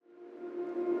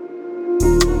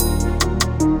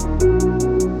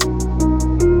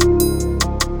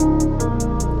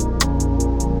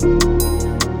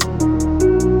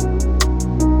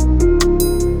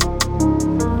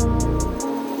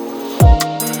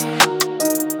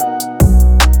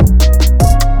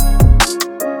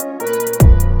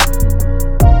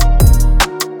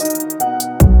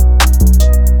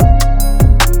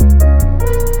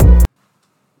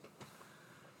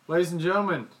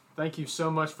gentlemen, thank you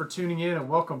so much for tuning in and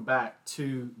welcome back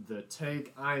to The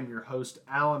Take. I am your host,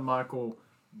 Alan Michael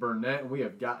Burnett. We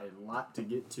have got a lot to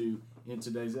get to in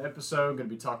today's episode. Going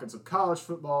to be talking some college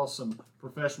football, some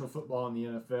professional football in the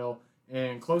NFL,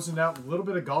 and closing out a little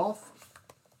bit of golf.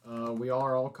 We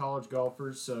are all college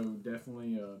golfers, so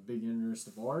definitely a big interest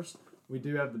of ours. We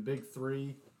do have the big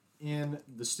three in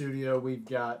the studio. We've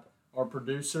got our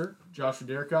producer, Joshua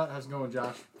Derricott. How's it going,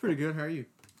 Josh? Pretty good. How are you?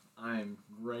 I am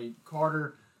great.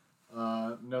 Carter,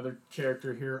 another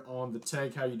character here on The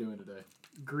Take. How you doing today?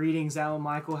 Greetings, Alan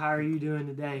Michael. How are you doing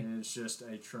today? And it's just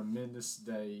a tremendous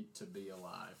day to be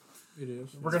alive. It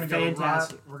is. We're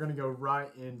gonna go right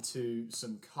into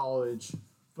some college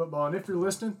football. And if you're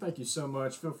listening, thank you so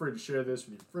much. Feel free to share this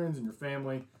with your friends and your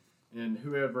family and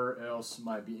whoever else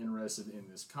might be interested in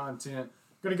this content.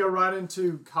 Going to go right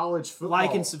into college football.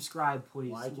 Like and subscribe,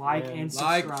 please. Like and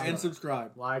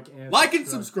subscribe. Every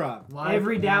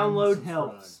Every download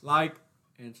helps. Like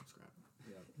and subscribe.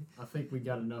 I think we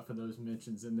got enough of those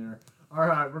mentions in there. All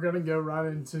right, we're going to go right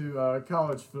into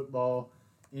college football,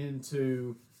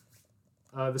 into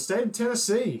the state of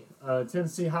Tennessee.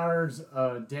 Tennessee hires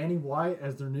Danny White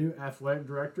as their new athletic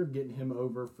director, getting him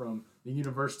over from the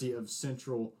University of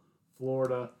Central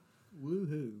Florida.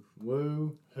 Woohoo.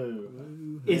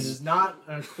 It is not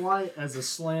quite as a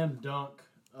slam dunk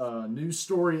news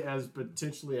story as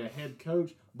potentially a head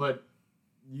coach, but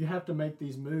you have to make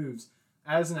these moves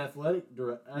as an athletic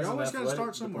director. You always got to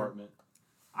start somewhere.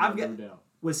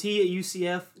 Was he at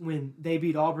UCF when they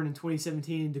beat Auburn in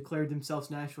 2017 and declared themselves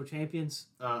national champions?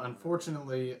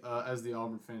 Unfortunately, as the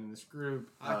Auburn fan in this group,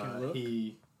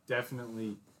 he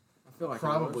definitely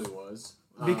probably was.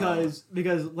 Because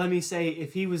let me say,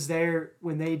 if he was there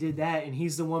when they did that and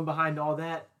he's the one behind all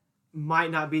that,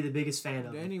 might not be the biggest fan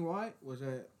of Danny White was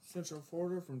at Central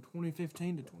Florida from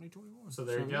 2015 to 2021. So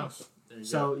there you go.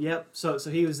 So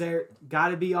he was there. Got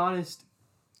to be honest,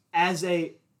 as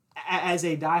a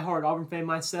diehard Auburn fan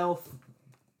myself,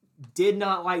 did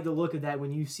not like the look of that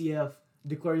when UCF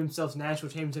declared themselves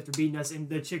national champions after beating us in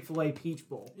the Chick-fil-A Peach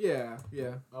Bowl. Yeah.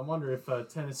 I wonder if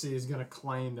Tennessee is going to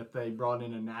claim that they brought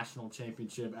in a national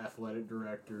championship athletic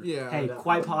director. Yeah. Hey,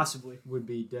 quite possibly. Would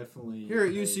be definitely... Here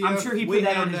at UCF, I'm sure he put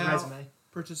that on his resume.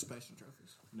 Participation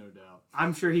trophies. No doubt.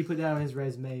 I'm sure he put that on his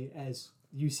resume as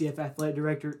UCF athletic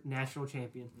director, national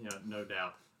champion. Yeah, no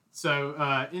doubt. So,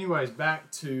 anyways,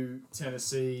 back to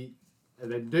Tennessee.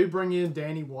 They do bring in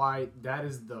Danny White. That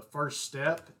is the first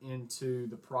step into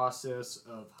the process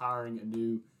of hiring a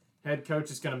new head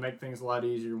coach. It's going to make things a lot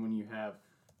easier when you have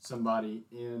somebody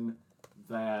in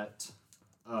that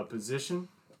position.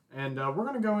 And we're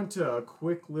going to go into a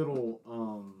quick little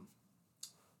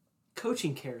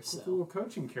coaching carousel.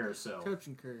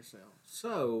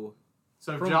 So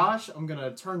Josh, I'm going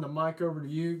to turn the mic over to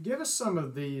you. Give us some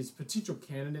of these potential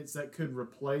candidates that could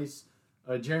replace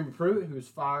Jeremy Pruitt, who was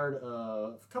fired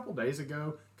a couple days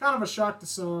ago. Kind of a shock to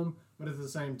some, but at the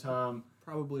same time...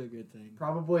 Probably a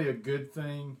good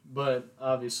thing. But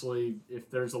obviously, if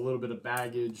there's a little bit of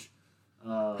baggage...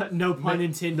 no pun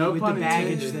intended with the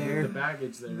baggage there.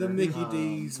 The Mickey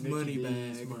D's money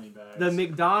bags. The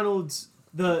McDonald's...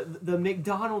 The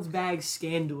McDonald's bag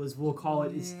scandal, as we'll call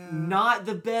it, is not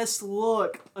the best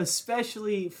look,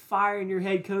 especially firing your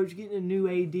head coach, getting a new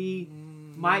AD...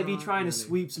 Might be trying to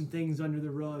sweep some things under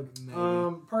the rug.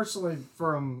 Personally,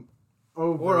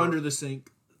 or under the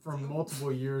sink. From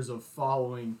multiple years of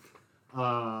following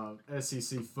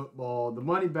SEC football, the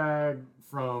money bag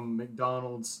from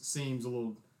McDonald's seems a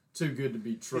little too good to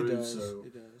be true.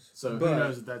 It does. So who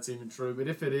knows if that's even true? But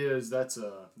if it is, that's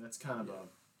kind of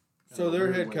a. So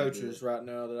their head coaches right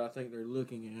now that I think they're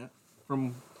looking at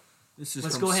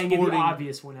Let's go ahead and get the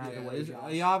obvious one out of the way,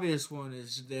 Josh. The obvious one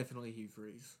is definitely Hugh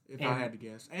Freeze, if I had to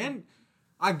guess. And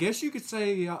I guess you could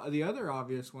say the other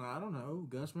obvious one, I don't know,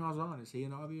 Gus Malzahn. Is he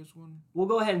an obvious one? We'll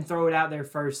go ahead and throw it out there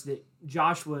first that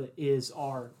Joshua is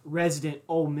our resident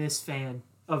Ole Miss fan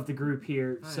of the group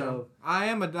here. I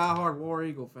am a diehard War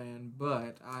Eagle fan,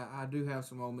 but I do have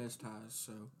some Ole Miss ties.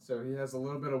 So he has a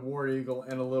little bit of War Eagle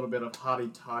and a little bit of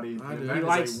hotty toddy.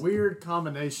 That is a weird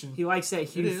combination. He likes that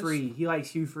Hugh Freeze. He likes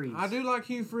Hugh Freeze. I do like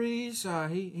Hugh Freeze.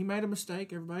 He made a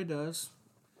mistake. Everybody does.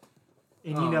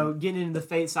 And getting into the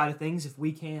fate side of things, if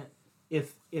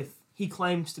he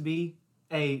claims to be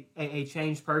a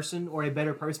changed person or a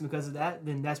better person because of that,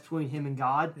 then that's between him and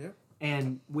God. Yeah.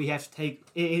 And we have to take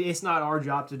it's not our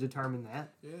job to determine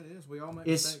that. Yeah, it is. We all make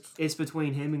mistakes. It's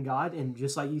between him and God, and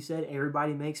just like you said,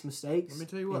 everybody makes mistakes. Let me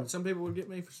tell you what, some people would get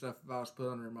me for stuff if I was put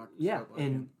under a microscope. Yeah,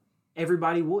 and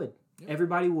everybody would. Yep.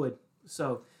 Everybody would.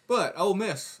 So, But Ole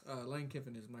Miss, Lane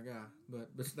Kiffin is my guy. But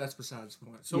that's besides the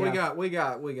point. So we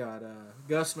got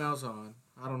Gus Malzahn.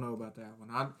 I don't know about that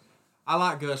one. I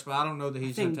like Gus, but I don't know that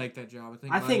he's going to take that job.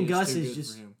 I think Gus is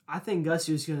just. I think Gus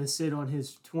is going to sit on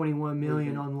his $21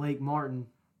 million on Lake Martin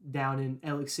down in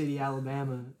Alex City,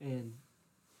 Alabama, and.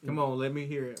 Come on, let me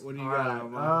hear it. What do you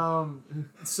got? Right.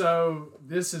 So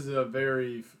this is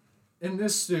in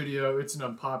this studio, it's an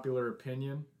unpopular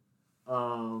opinion.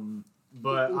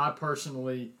 But I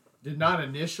personally did not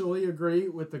initially agree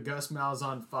with the Gus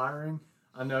Malzahn firing.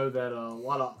 I know that a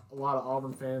lot of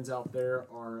Auburn fans out there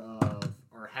are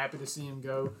happy to see him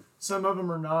go. Some of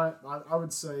them are not. I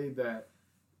would say that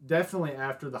definitely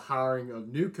after the hiring of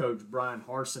new coach Brian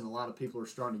Harsin, a lot of people are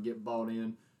starting to get bought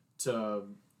in to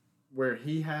where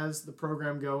he has the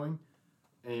program going.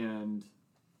 And,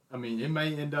 I mean, it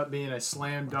may end up being a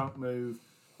slam dunk move.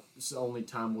 It's only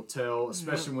time will tell,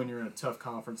 especially when you're in a tough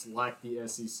conference like the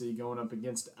SEC, going up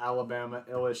against Alabama,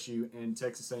 LSU, and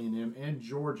Texas A&M, and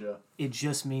Georgia. It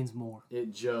just means more.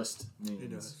 It just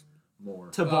means more.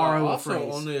 To borrow a also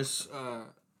phrase. on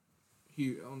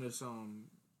this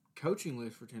coaching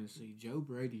list for Tennessee, Joe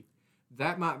Brady.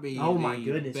 That might be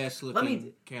the best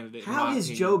looking candidate. How has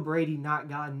Joe Brady not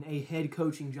gotten a head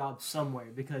coaching job somewhere?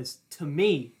 Because to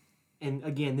me, and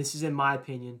again, this is in my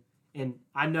opinion, and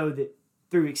I know that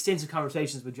through extensive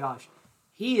conversations with Josh,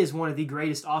 he is one of the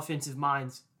greatest offensive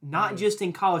minds, not just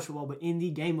in college football, but in the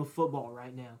game of football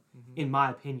right now, in my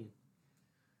opinion.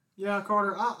 Yeah,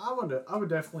 Carter, I would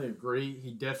definitely agree.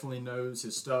 He definitely knows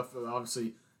his stuff.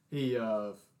 Obviously, he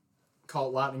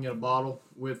caught lightning in a bottle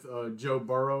with Joe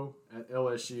Burrow at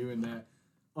LSU and that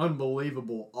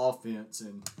unbelievable offense.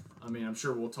 And, I mean, I'm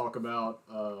sure we'll talk about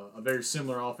a very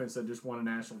similar offense that just won a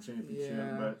national championship.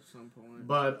 At some point.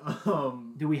 But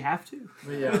do we have to?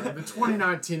 But yeah, the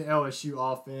 2019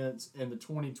 LSU offense and the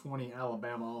 2020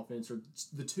 Alabama offense are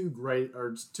two of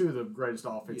the greatest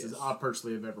offenses I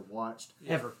personally have ever watched.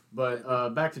 Ever.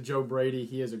 But back to Joe Brady,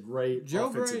 he has a great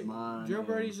offensive mind. Joe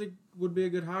Brady would be a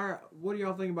good hire. What do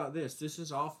y'all think about this? This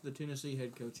is off the Tennessee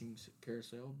head coaching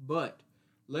carousel, but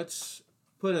let's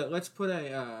put an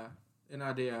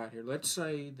idea out here. Let's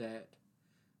say that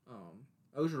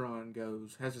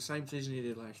Orgeron has the same season he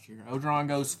did last year. Orgeron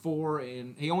goes 4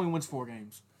 and he only wins 4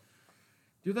 games.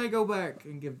 Do they go back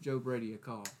and give Joe Brady a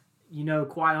call? You know,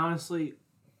 quite honestly,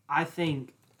 I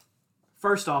think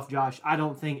first off, Josh, I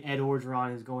don't think Ed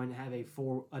Orgeron is going to have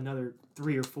another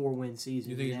 3 or 4 win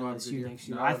season in LSU next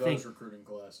year. No, I think recruiting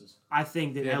classes. I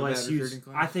think that LSU's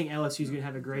going to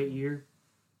have a great year,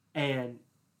 and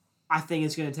I think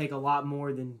it's going to take a lot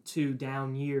more than 2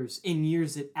 down years in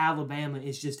years that Alabama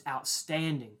is just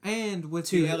outstanding. And with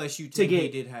the LSU team he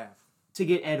did have. To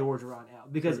get Ed Orgeron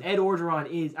out. Because Ed Orgeron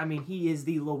he is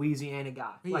the Louisiana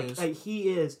guy. He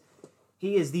is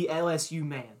the LSU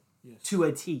man to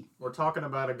a T. We're talking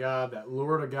about a guy that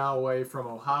lured a guy away from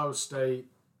Ohio State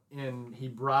and he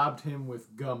bribed him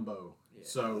with gumbo.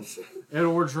 So, Ed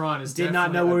Orgeron is did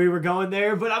not know where we were going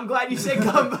there, but I'm glad you said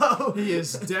gumbo. He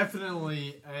is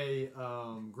definitely a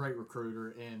great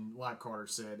recruiter, and like Carter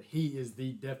said, he is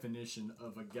the definition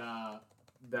of a guy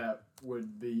that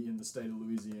would be in the state of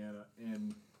Louisiana,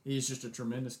 and he's just a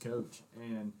tremendous coach.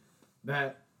 And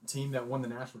that team that won the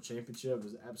national championship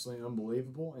is absolutely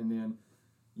unbelievable. And then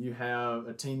you have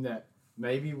a team that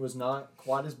maybe was not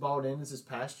quite as bought in as his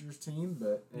past year's team,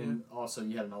 but also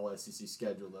you had an all SEC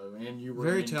schedule though, and you were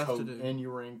very tough to do. And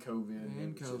you were in COVID.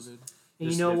 And COVID.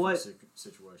 And you know what?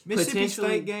 Situation. Mississippi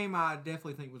State game, I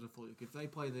definitely think was a fluke. If they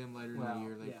play them later in the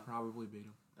year, they'd probably beat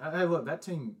them. Hey, look, that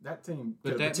team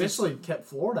could have potentially kept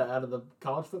Florida out of the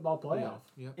college football playoff.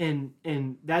 Yeah.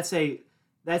 And that's a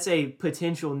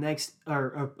potential next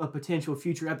or a potential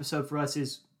future episode for us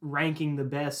is ranking the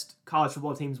best college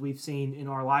football teams we've seen in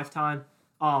our lifetime.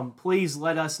 Please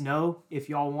let us know if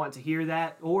y'all want to hear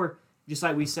that, or just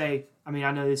like we say, I mean, I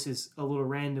know this is a little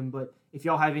random, but if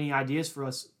y'all have any ideas for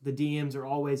us, the DMs are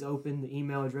always open. The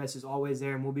email address is always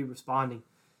there, and we'll be responding.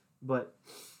 But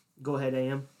go ahead,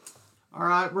 AM. All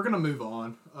right, we're going to move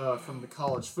on from the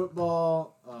college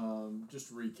football. Just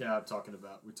to recap,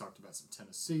 we talked about some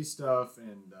Tennessee stuff.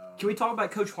 And can we talk about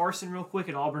Coach Harsin real quick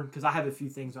at Auburn? Because I have a few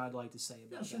things I'd like to say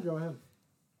about that. Yeah, sure, go ahead.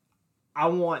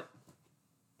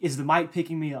 Is the mic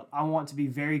picking me up? I want to be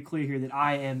very clear here that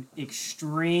I am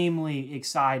extremely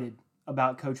excited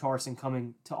about Coach Harsin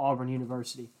coming to Auburn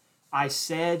University. I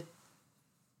said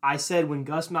when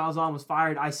Gus Malzahn was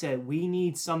fired, I said we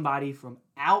need somebody from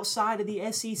outside of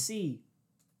the SEC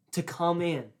to come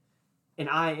in. And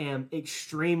I am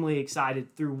extremely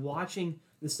excited through watching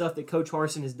the stuff that Coach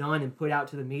Harsin has done and put out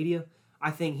to the media. I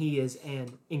think he is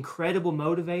an incredible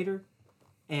motivator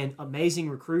and amazing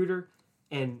recruiter.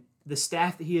 And the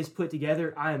staff that he has put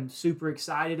together, I am super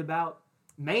excited about.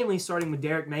 Mainly starting with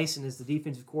Derek Mason as the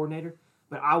defensive coordinator.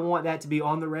 But I want that to be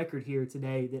on the record here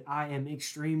today that I am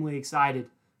extremely excited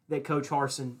that Coach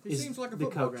Harsin is seems like a the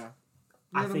football coach. guy.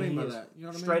 You know what I mean by that? You know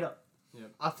what I mean? Straight up. Yeah,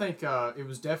 I think it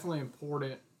was definitely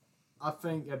important. I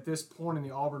think at this point in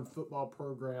the Auburn football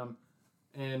program,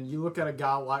 and you look at a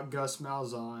guy like Gus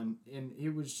Malzahn, and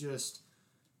it was just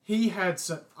he had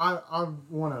some. I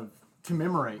want to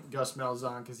commemorate Gus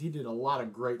Malzahn because he did a lot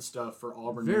of great stuff for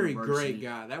Auburn. Very University. great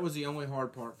guy. That was the only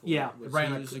hard part for Yeah. him. He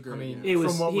was a great guy. He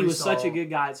was From what we such saw- a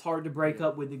good guy. It's hard to break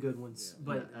up with the good ones, Yeah.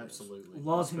 but Absolutely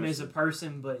love him as a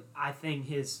person. But I think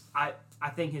the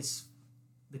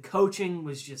coaching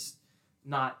was just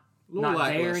not there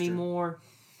lackluster. anymore.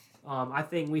 I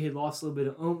think we had lost a little bit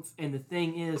of oomph. And the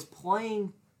thing is,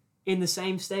 playing in the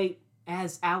same state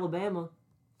as Alabama,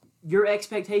 your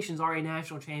expectations are a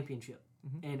national championship.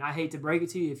 Mm-hmm. And I hate to break it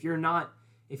to you, if you're not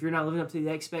living up to the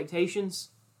expectations,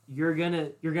 you're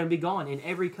gonna be gone. And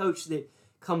every coach that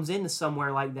comes into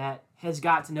somewhere like that has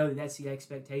got to know that that's the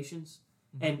expectations.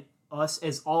 Mm-hmm. And us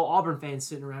as all Auburn fans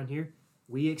sitting around here,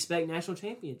 we expect national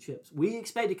championships. We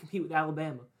expect to compete with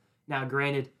Alabama. Now,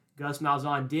 granted, Gus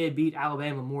Malzahn did beat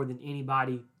Alabama more than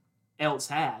anybody else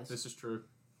has. This is true.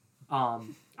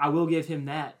 I will give him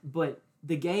that. But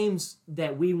the games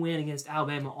that we win against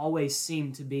Alabama always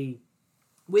seem to be,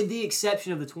 with the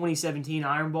exception of the 2017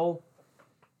 Iron Bowl,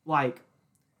 like,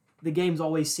 the games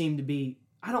always seem to be,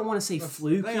 I don't want to say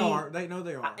fluky. They are. They are.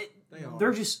 They are.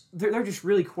 They're just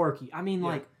really quirky. I mean, Yeah.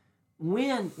 like,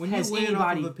 when has you win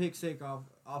anybody... off of a pick six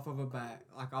off of a back,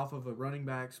 like off of a running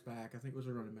back's back, I think it was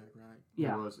a running back, right?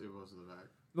 Yeah. It was the back.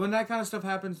 When that kind of stuff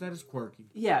happens, that is quirky.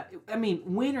 Yeah, I mean,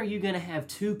 when are you going to have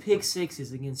 2 pick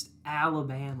sixes against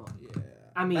Alabama? Yeah.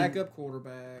 I mean, backup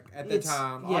quarterback at the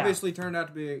time. yeah. Obviously turned out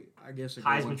to be, I guess, a good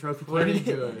Heisman one. Trophy Pretty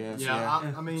candidate. good. Yes, yeah,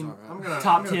 yeah. I mean, It's all right. I'm gonna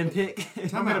Top I'm 10 gonna, pick.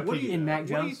 Time out. What do you, in Mac what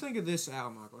do you Jones. think of this,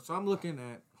 Al Michael? So I'm looking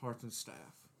at Hartman's staff,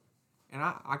 and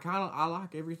I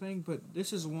like everything, but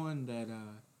this is one that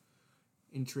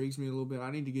intrigues me a little bit.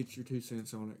 I need to get your 2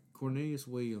 cents on it. Cornelius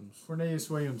Williams,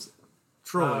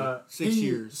 Troy, 6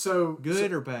 years. So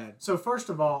Good or bad? So first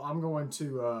of all, I'm going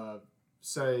to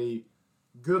say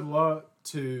good luck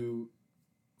to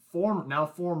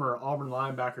former Auburn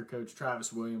linebacker coach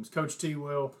Travis Williams, Coach T.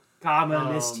 Will. God, I'm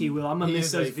gonna miss T. Will. I'm gonna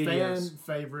miss those He videos. is a fan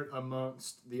favorite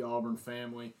amongst the Auburn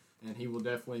family, and he will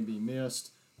definitely be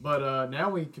missed. But now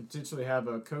we could potentially have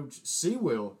a Coach C.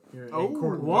 Will here in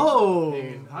Cornelius. Whoa!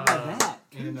 And, How about that?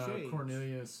 And Touche.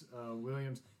 Cornelius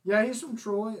Williams. Yeah, he's from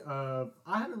Troy.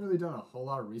 I haven't really done a whole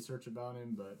lot of research about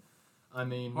him, but I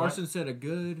mean, Harsin said a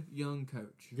good young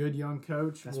coach. good young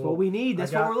coach. That's what we need.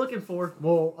 That's what we're looking for.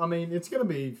 Well, I mean, it's going to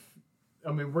be.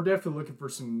 I mean, we're definitely looking for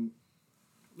some.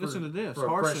 Listen to this. For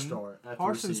a fresh start at the Harsin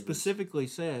receivers. specifically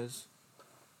says,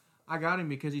 I got him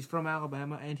because he's from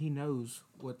Alabama and he knows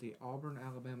what the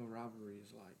Auburn-Alabama rivalry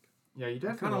is like. Yeah, you I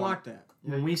definitely kind of like that.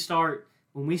 Yeah, When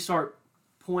we start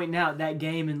pointing out that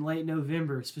game in late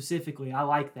November specifically, I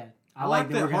like that. I like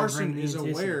that we're gonna bring Harsin the is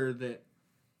intensity. aware that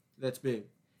that's big.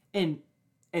 And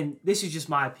this is just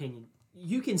my opinion.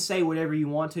 You can say whatever you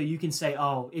want to. You can say,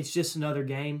 "Oh, it's just another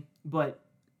game," but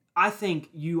I think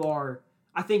you're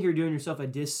doing yourself a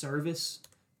disservice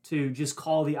to just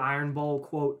call the Iron Bowl,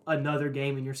 quote, another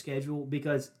game in your schedule,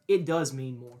 because it does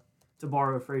mean more, to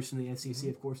borrow a phrase from the SEC,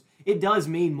 of course. It does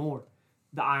mean more,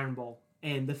 the Iron Bowl.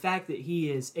 And the fact that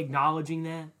he is acknowledging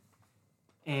that,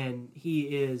 and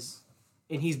he's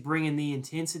bringing the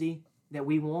intensity that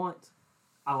we want,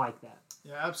 I like that.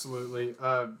 Yeah, absolutely.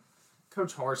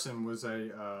 Coach Harsin was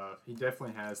he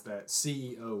definitely has that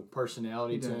CEO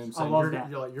personality to him. I love you're, that.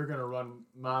 You're going to run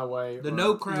my way. The or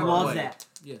no crap Love way. that.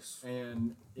 Yes.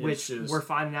 And it's Which just, we're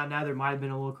finding out now there might have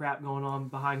been a little crap going on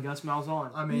behind Gus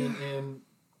Malzahn. I mean,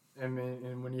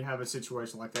 and when you have a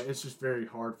situation like that, it's just very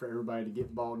hard for everybody to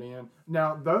get balled in.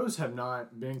 Now, those have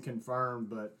not been confirmed,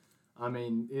 but I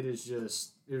mean, it was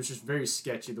just very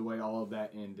sketchy the way all of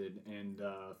that ended. And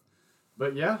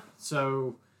but yeah,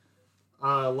 so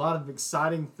a lot of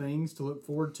exciting things to look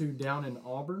forward to down in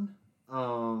Auburn.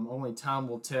 Only time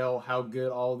will tell how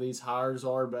good all these hires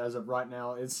are, but as of right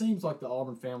now, it seems like the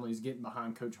Auburn family is getting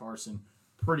behind Coach Harsin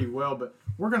pretty well. But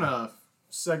we're gonna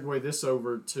segue this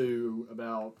over to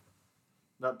about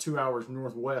 2 hours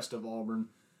northwest of Auburn,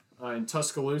 in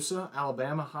Tuscaloosa.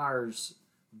 Alabama hires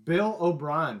Bill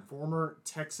O'Brien, former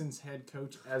Texans head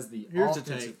coach, as the Here's the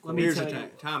offensive take. Let me Here's tell the you.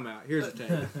 take. Time out. Here's the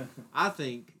take. I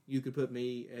think you could put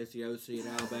me as the OC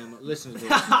at Alabama. Listen to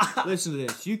this. Listen to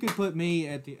this. You could put me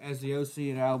as the OC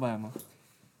at Alabama,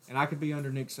 and I could be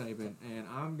under Nick Saban, and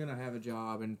I'm gonna have a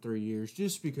job in 3 years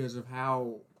just because of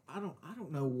how I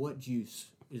don't know what juice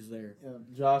is there. Yeah,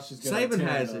 Josh is going to Saban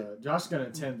has it. Josh is going to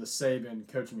attend the Saban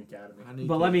Coaching Academy.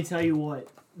 But let me tell you what,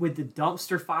 with the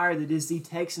dumpster fire that is the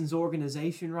Texans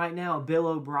organization right now, Bill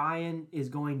O'Brien is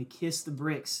going to kiss the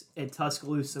bricks at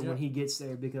Tuscaloosa when he gets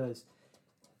there, because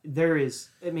there is,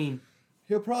 I mean,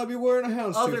 he'll probably be wearing a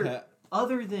houndstooth hat.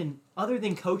 Other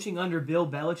than coaching under Bill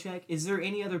Belichick, is there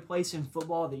any other place in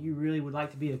football that you really would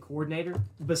like to be a coordinator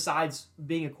besides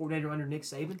being a coordinator under Nick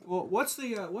Saban? Well, what's the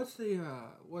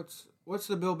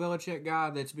Bill Belichick guy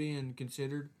that's being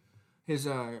considered? His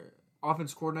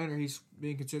offense coordinator. He's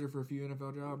being considered for a few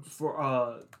NFL jobs.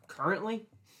 For currently,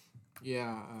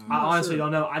 yeah. I honestly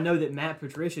don't know. I know that Matt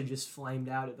Patricia just flamed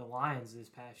out at the Lions this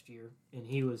past year, and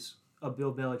he was a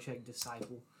Bill Belichick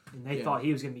disciple, and they thought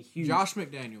he was going to be huge. Josh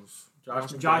McDaniels.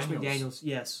 Josh McDaniels,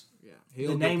 yes. Yeah,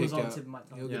 the name was on the tip of my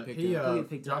tongue. He'll get picked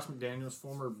up. Josh McDaniels,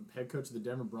 former head coach of the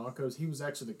Denver Broncos, he was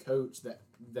actually the coach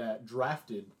that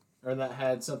drafted, or that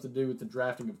had something to do with the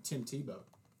drafting of Tim Tebow.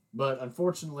 But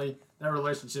unfortunately, that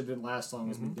relationship didn't last long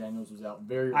as McDaniels was out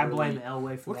very early. I blame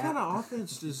Elway for what that. What kind of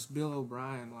offense does Bill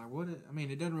O'Brien like?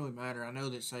 It doesn't really matter. I know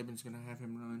that Saban's going to have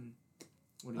him run.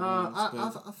 What he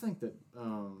wants, I think that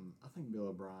I think Bill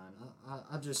O'Brien.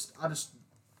 I just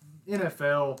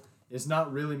NFL is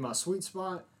not really my sweet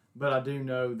spot, but I do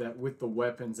know that with the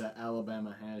weapons that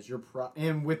Alabama has,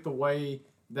 and with the way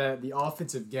that the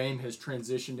offensive game has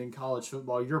transitioned in college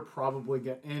football, you're probably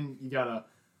and you got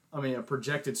a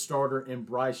projected starter in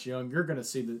Bryce Young. You're gonna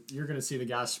see the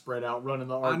guys spread out running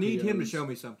the RPOs. I need him to show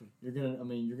me something. You're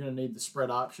gonna need the spread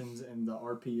options and the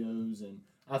RPOs, and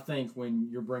I think when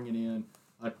you're bringing in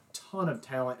a ton of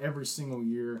talent every single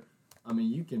year,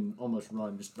 you can almost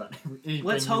run just about anything.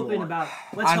 Let's hope in about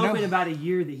a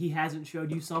year that he hasn't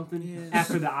showed you something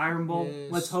after the Iron Bowl.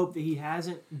 Yes. Let's hope that he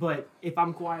hasn't. But if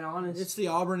I'm quite honest, it's the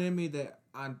Auburn in me that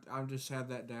I just have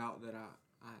that doubt that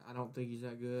I don't think he's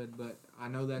that good. But I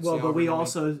know that's but we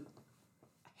also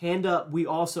hand up. We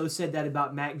also said that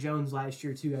about Mac Jones last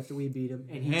year too. After we beat him,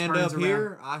 and he hand turns up around.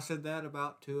 Here, I said that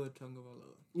about Tua Tagovailoa.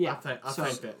 Yeah,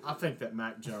 I think that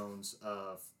Mac Jones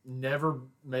never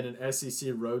made an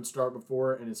SEC road start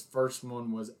before, and his first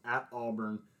one was at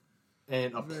Auburn,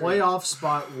 and a playoff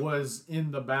spot was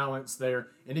in the balance there,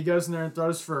 and he goes in there and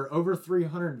throws for over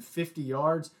 350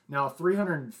 yards. Now about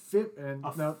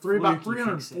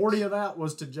 340 of that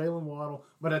was to Jalen Waddle,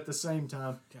 but at the same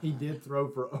time, he did throw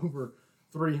for over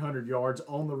 300 yards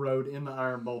on the road in the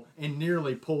Iron Bowl and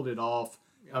nearly pulled it off.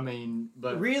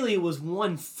 But really, it was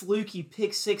one fluky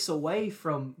pick six away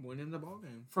from winning the ball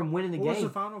game. What was the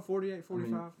final?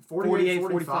 48-45?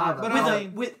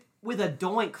 48-45. But with a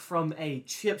doink from a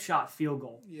chip shot field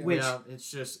goal. Yeah.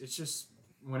 It's just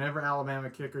whenever Alabama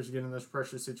kickers get in those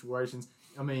pressure situations,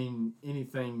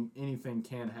 anything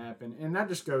can happen, and that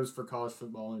just goes for college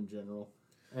football in general.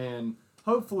 And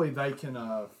hopefully they can.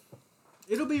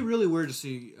 It'll be really weird to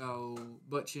see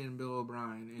Butt Chin Bill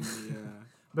O'Brien in the.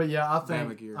 But yeah, I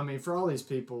think, for all these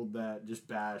people that just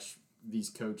bash these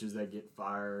coaches that get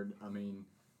fired,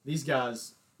 these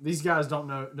guys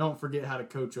don't forget how to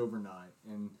coach overnight,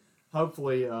 and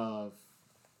hopefully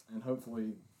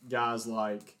guys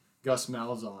like Gus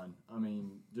Malzahn,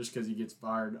 just because he gets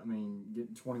fired, getting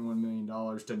 $21 million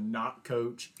to not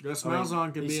coach. Gus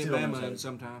Malzahn could be at Bama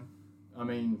sometime.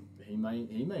 He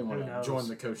may want to join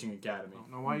the coaching academy. I don't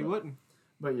know why you wouldn't.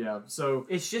 But yeah, so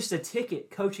it's just a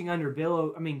ticket. Coaching under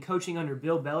Bill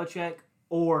Belichick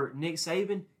or Nick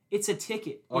Saban, it's a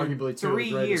ticket. Arguably 3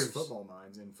 years. Years. Football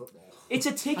minds in football. It's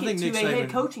a ticket to a head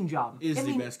coaching job. Is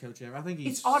the best coach ever. I think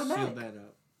he's it's automatic. sealed that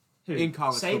up. Who? In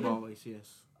college Saban? football, at least,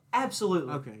 yes.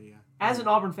 Absolutely. Okay, yeah. As an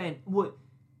Auburn fan,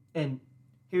 and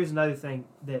here's another thing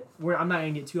that I'm not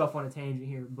going to get too off on a tangent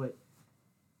here, but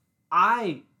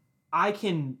I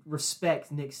can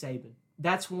respect Nick Saban.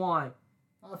 That's why.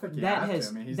 I think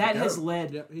that has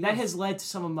led to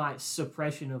some of my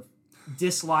suppression of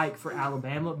dislike for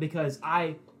Alabama because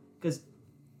I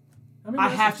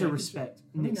have to respect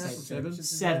Nick Saban.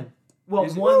 7.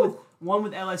 Well, one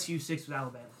with LSU, 6 with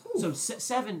Alabama. So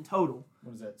 7 total.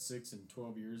 What is that? 6 and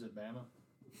 12 years at Bama.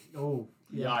 Oh,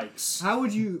 yeah. Yikes! How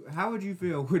would you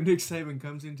feel when Nick Saban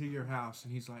comes into your house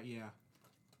and he's like, "Yeah,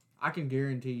 I can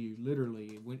guarantee you,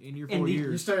 literally, in your 4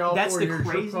 years, you stay all that's 4 years,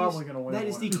 craziest, you're probably going to win. That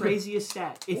is the craziest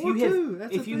stat. If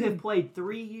you have played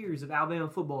 3 years of Alabama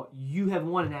football, you have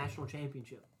won a national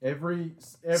championship. Every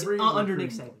under Nick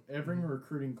Saban. Every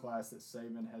recruiting class that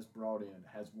Saban has brought in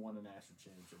has won a national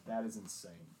championship. That is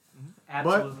insane.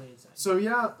 Absolutely insane.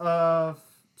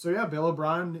 So yeah, Bill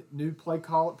O'Brien, new play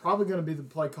caller, probably going to be the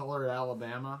play caller at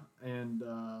Alabama, and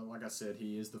like I said,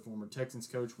 he is the former Texans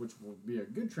coach, which will be a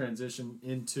good transition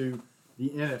into the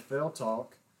NFL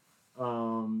talk.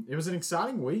 It was an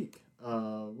exciting week.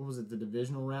 What was it? The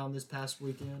divisional round this past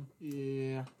weekend.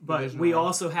 Yeah, but we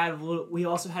also had a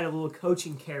little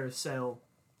coaching carousel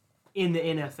in the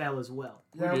NFL as well.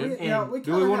 Yeah,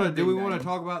 do we want to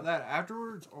talk about that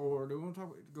afterwards, or do we want to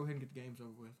go ahead and get the games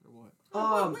over with, or what?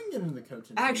 We can get into the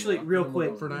coaching. Actually, real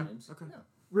quick for now. Okay. Yeah.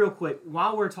 Real quick,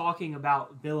 while we're talking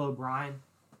about Bill O'Brien,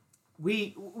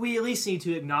 we at least need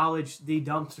to acknowledge the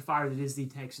dumpster fire that is the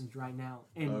Texans right now.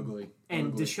 And Ugly.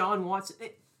 Deshaun Watson,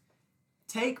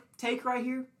 take right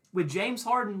here with James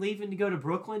Harden leaving to go to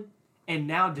Brooklyn, and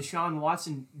now Deshaun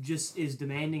Watson just is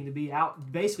demanding to be out,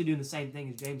 basically doing the same thing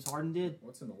as James Harden did.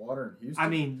 What's in the water in Houston? I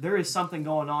mean, there is something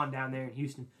going on down there in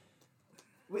Houston.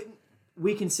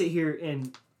 We can sit here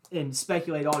and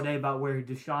speculate all day about where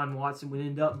Deshaun Watson would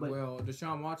end up, but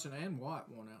Deshaun Watson and Watt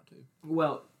won out too.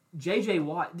 Well, J.J.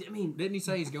 Watt. I mean, didn't he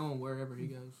say he's going wherever he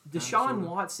goes? Deshaun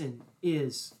Watson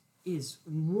is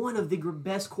one of the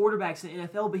best quarterbacks in the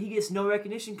NFL, but he gets no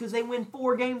recognition because they win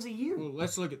 4 games a year. Well,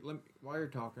 let's look at while you're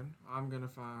talking. I'm gonna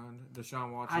find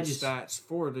Deshaun Watson's stats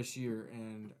for this year,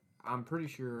 and I'm pretty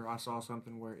sure I saw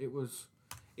something where it was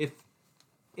if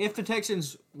the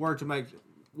Texans would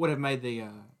have made the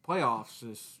playoffs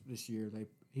this year,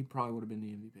 he probably would have been the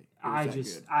MVP.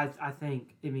 I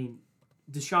think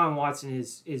Deshaun Watson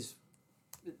is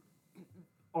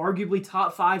arguably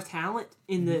top 5 talent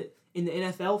in the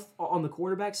NFL on the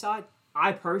quarterback side.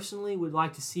 I personally would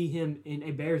like to see him in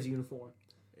a Bears uniform.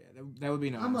 Yeah, that would be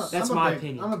nice. That's my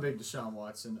opinion. I'm a big Deshaun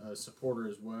Watson supporter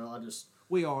as well.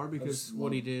 We are because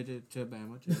what he did to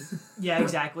Bama too. Yeah,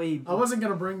 exactly. I wasn't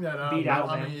gonna bring that up. Beat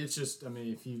Alabama. I mean, it's just. I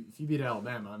mean, if you beat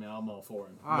Alabama, I'm all for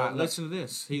him. All right, listen to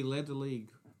this. He led the league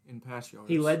in pass yards.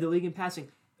 He led the league in passing.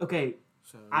 Okay,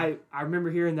 so I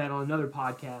remember hearing that on another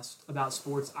podcast about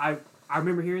sports. I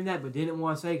remember hearing that, but didn't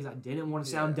want to say because I didn't want to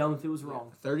sound dumb if it was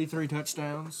wrong. 33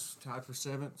 touchdowns, tied for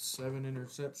 7th. 7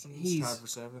 interceptions, tied for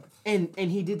 7th. And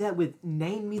he did that with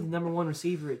name me the number 1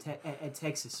 receiver at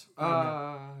Texas.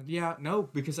 Yeah, no,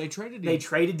 because they traded him. They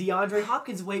traded DeAndre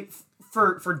Hopkins away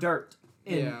for dirt.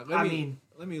 And,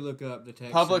 let me look up the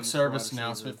Texans. Public service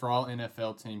announcement for all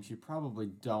NFL teams: you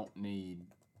probably don't need.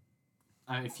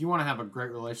 If you want to have a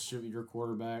great relationship with your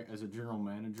quarterback as a general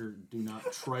manager, do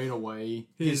not trade away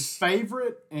his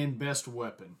favorite and best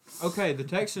weapon. Okay, the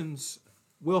Texans,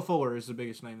 Will Fuller is the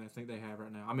biggest name I think they have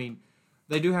right now. I mean,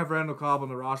 they do have Randall Cobb on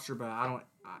the roster, but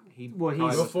he's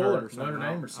Will Fuller, Notre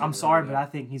Dame. I'm sorry, but I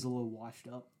think he's a little washed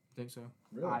up. Think so?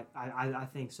 Really? I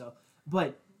think so.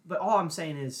 But all I'm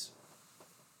saying is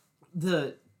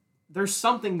there's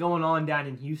something going on down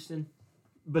in Houston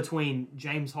between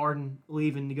James Harden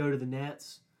leaving to go to the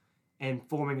Nets and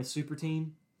forming a super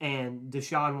team and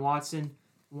Deshaun Watson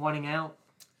wanting out.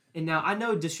 And now I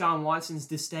know Deshaun Watson's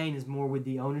disdain is more with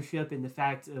the ownership and the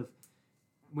fact of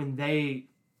when they,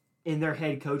 in their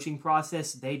head coaching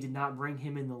process, they did not bring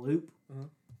him in the loop. Uh-huh.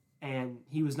 And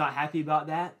he was not happy about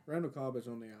that. Randall Cobb is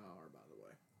on the IR, by the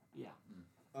way.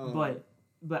 Yeah.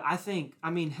 But I think,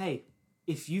 hey,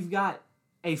 if you've got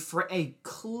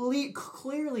clearly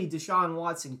Deshaun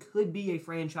Watson could be a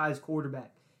franchise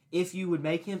quarterback if you would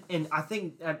make him, and I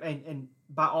think and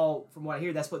by all from what I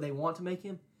hear that's what they want to make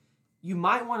him. You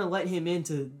might want to let him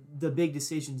into the big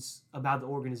decisions about the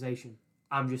organization.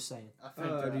 I'm just saying.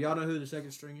 Do y'all know who the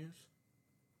second string is?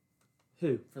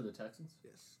 Who for the Texans?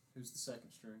 Yes. Who's the second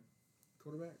string?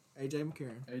 Quarterback? A.J.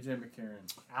 McCarron.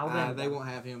 Alabama. They won't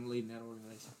have him leading that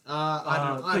organization.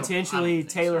 Potentially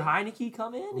Taylor Heineke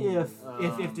come in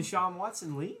if Deshaun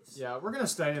Watson leaves. Yeah, we're gonna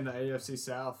stay in the AFC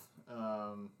South,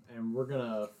 and we're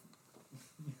gonna.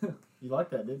 You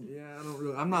like that, didn't you? Yeah, I don't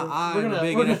really. I'm a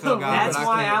big NFL guy. That's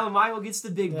why Alan Michael gets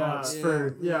the big bucks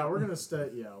for. Yeah, we're gonna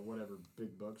stay. Yeah, whatever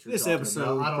big bucks. This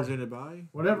episode presented by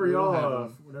whatever y'all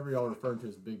are referring to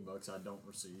as big bucks. I don't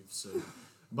receive. So.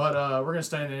 But we're going to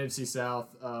stay in the NFC South.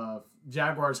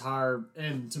 Jaguars hired,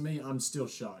 and to me, I'm still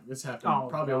shocked. This happened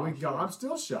probably a week ago. I'm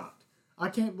still shocked. I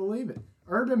can't believe it.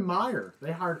 Urban Meyer.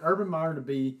 They hired Urban Meyer to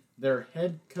be their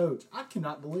head coach. I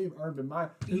cannot believe Urban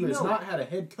Meyer, who has not had a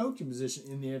head coaching position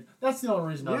in the end. That's the only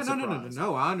reason I'm surprised.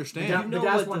 No, I understand. The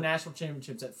guys won national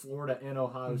championships at Florida and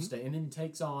Ohio State, and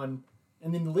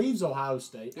then leaves Ohio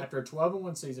State after a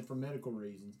 12-1 season for medical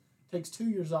reasons. Takes 2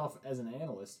 years off as an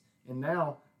analyst, and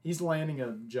now he's landing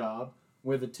a job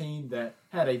with a team that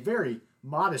had a very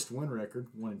modest win record,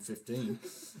 1-15.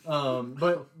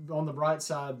 But on the bright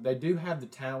side, they do have the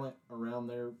talent around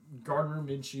there. Gardner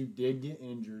Minshew did get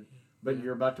injured, but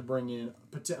you're about to bring in.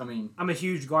 I'm a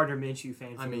huge Gardner Minshew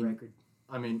fan for the record.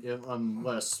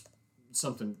 Unless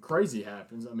something crazy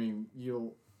happens,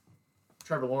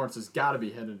 Trevor Lawrence has got to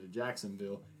be headed to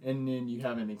Jacksonville, and then you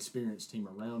have an experienced team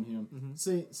around him. Mm-hmm.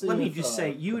 See, let me just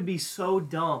say, you would be so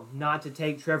dumb not to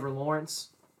take Trevor Lawrence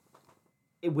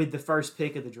with the first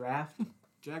pick of the draft.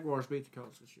 Jaguars beat the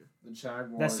Colts this year. The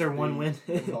Jaguars. That's their one win.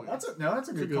 That's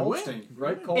a good Colts team.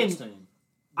 Great Colts Colts team.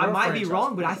 I might be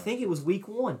wrong, but I think it was week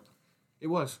 1. It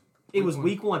was. It was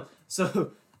week 1.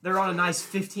 So they're on a nice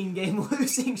 15-game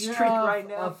losing streak right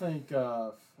now. I think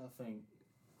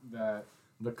that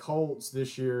the Colts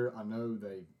this year, I know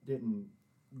they didn't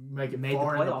make it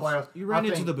far in the playoffs. You ran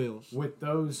into the Bills. With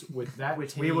that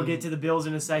Which team, we will get to the Bills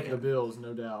in a second. The Bills,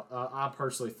 no doubt. I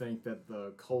personally think that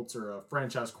the Colts are a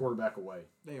franchise quarterback away.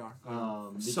 They are.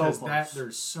 Because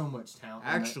there's so much talent.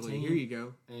 Actually, here you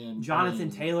go. And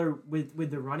Jonathan Taylor with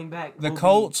the running back. The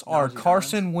Colts are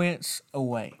Carson Wentz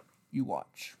away. You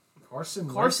watch.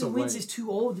 Carson Wentz is too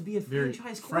old to be a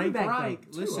franchise quarterback. Frank Reich,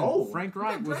 listen, Frank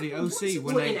Reich was the OC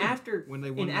when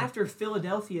they won. After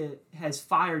Philadelphia has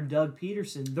fired Doug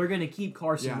Peterson, they're going to keep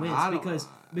Carson Wentz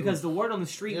because the word on the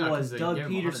street was Doug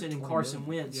Peterson and Carson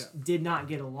Wentz did not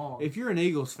get along. If you're an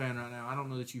Eagles fan right now, I don't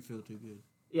know that you feel too good.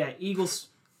 Yeah,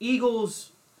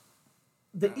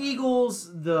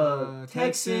 the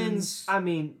Texans. I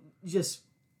mean, just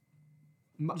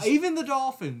even the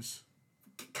Dolphins.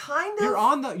 Kind of.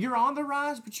 You're on the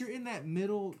rise, but you're in that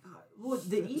middle. Look,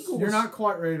 the Eagles. You're not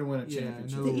quite ready to win a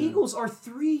championship. No. The Eagles are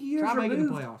 3 years removed. Try making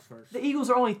the playoffs first. The Eagles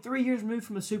are only 3 years removed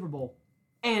from a Super Bowl,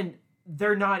 and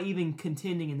they're not even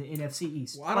contending in the NFC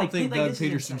East. Well, I don't think Doug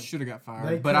Peterson should have got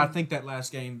fired, but I think that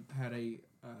last game had a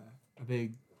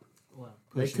big.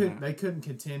 They couldn't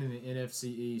contend in the NFC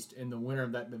East, and the winner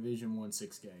of that division won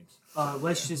 6 games.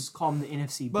 Let's just call them the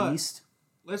NFC Beast.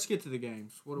 Let's get to the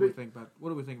games. What do we think about?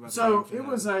 So it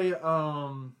was of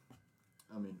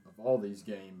all these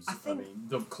games,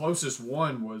 the closest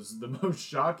one was the most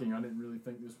shocking. I didn't really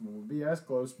think this one would be as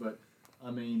close, but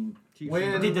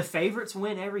did the favorites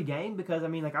win every game? Because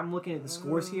I'm looking at the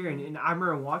scores here, and I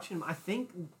remember watching them. I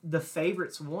think the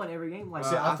favorites won every game.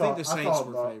 I think the Saints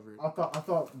were favorites. I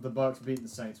thought the Bucs beating the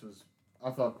Saints was.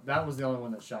 I thought that was the only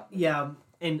one that shocked me. Yeah,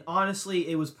 and honestly,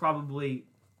 it was probably.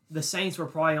 The Saints were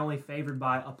probably only favored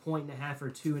by 1.5 or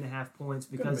 2.5 points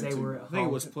because they were. I think it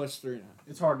was +3.5.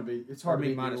 It's hard to beat. It's hard to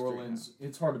beat New Orleans.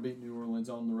 It's hard to beat New Orleans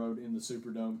on the road in the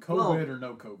Superdome. COVID or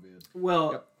no COVID.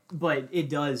 Well, but it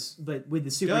does. But with the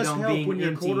Superdome being when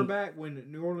your empty, when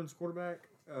New Orleans quarterback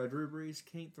Drew Brees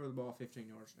can't throw the ball 15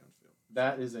 yards downfield.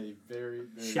 That is a very,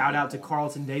 very shout out to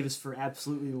Carlton Davis for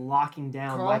absolutely locking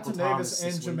down Carlton Michael Davis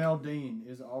Thomas and Jamel Dean.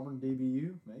 Is Auburn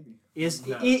DBU? Maybe. Is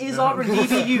Auburn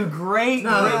DBU? Great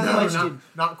question.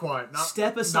 Not quite.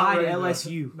 Step aside,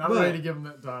 LSU. Not ready to give them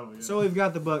that title yet. So we've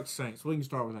got the Bucs Saints. We can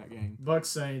start with that game. Bucs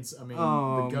Saints.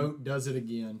 The GOAT does it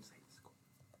again.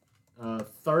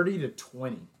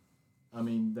 30-20.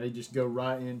 They just go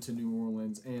right into New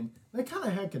Orleans, and they kind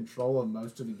of had control of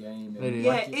most of the game. And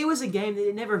it was a game that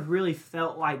it never really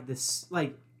felt like this.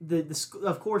 Like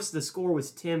of course, the score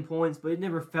was 10 points, but it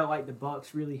never felt like the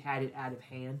Bucs really had it out of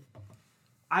hand.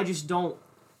 I still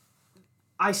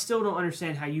don't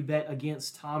understand how you bet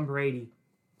against Tom Brady.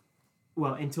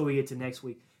 Well, until we get to next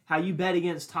week, how you bet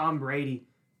against Tom Brady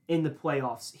in the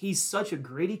playoffs? He's such a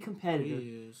gritty competitor.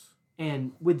 He is.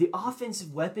 And with the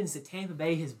offensive weapons that Tampa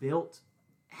Bay has built,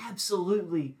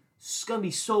 absolutely, it's going to be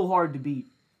so hard to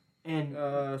beat.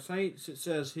 And Saints, it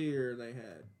says here they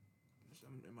had,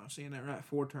 am I seeing that right?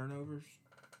 4 turnovers?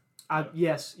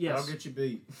 Yes. I'll get you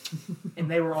beat. And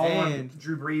they were all on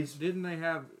Drew Brees. Didn't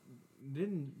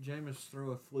Jameis throw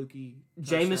a fluky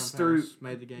Jameis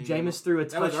made the game? Jameis threw a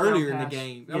touchdown pass. That was earlier in the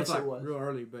game. That was real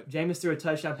early. But Jameis threw a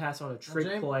touchdown pass on a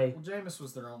trick play. Well, Jameis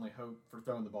was their only hope for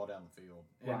throwing the ball down the field.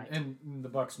 Right. And the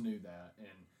Bucs knew that. And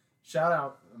shout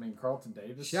out, Carlton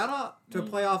Davis. Shout out to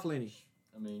Playoff Lenny.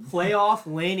 Playoff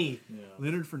Lenny. Yeah.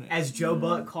 Leonard Fournette. As Joe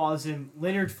Buck calls him,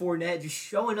 Leonard Fournette just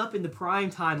showing up in the prime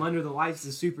time under the lights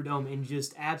of the Superdome and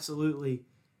just absolutely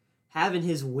having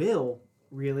his will,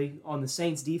 really, on the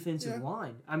Saints' defensive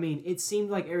line. It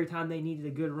seemed like every time they needed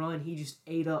a good run, he just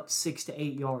ate up 6 to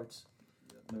 8 yards.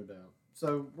 Yeah, no doubt.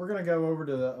 So we're going to go over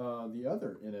to the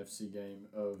other NFC game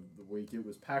of the week. It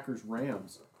was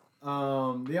Packers-Rams. The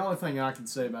only thing I can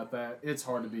say about that, it's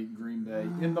hard to beat Green Bay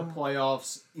in the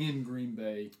playoffs in Green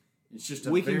Bay. It's just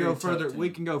we can go further.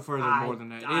 We can go further more than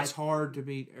that. It's hard to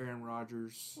beat Aaron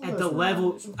Rodgers at the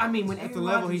level. At the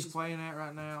level he's playing at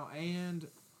right now, and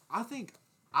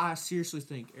I seriously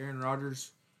think Aaron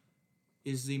Rodgers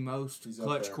is the most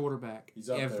clutch quarterback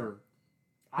ever.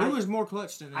 Who is more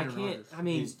clutch than Aaron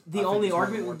Rodgers? The only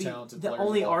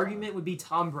argument would be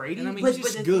Tom Brady. And he's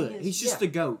just good. He's just the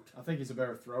GOAT. I think he's a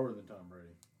better thrower than Tom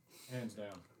Brady, hands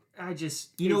down.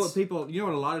 You know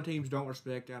what a lot of teams don't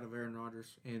respect out of Aaron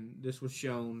Rodgers, and this was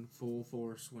shown full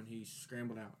force when he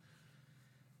scrambled out.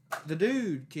 The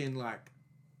dude can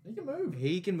He can move.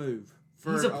 He can move.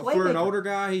 He's a playmaker. For an older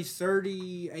guy, he's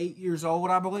 38 years old,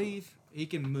 I believe. He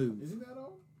can move. Is he that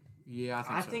old? Yeah,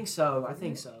 I think so. I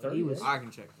think so. He was. I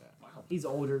can check that. Wow. He's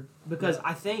older because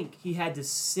I think he had to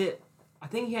sit. I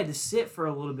think he had to sit for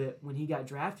a little bit when he got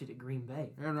drafted at Green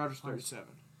Bay. Aaron Rodgers, 37.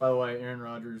 By the way, Aaron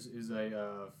Rodgers is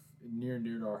a near and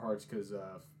dear to our hearts because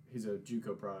he's a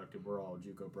Juco product, and we're all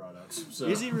Juco products. So.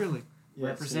 Is he really? Yes,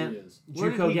 Represent he is.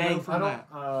 Where did Juco he go gang. from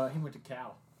that? He went to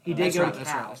Cal. He did That's go right, to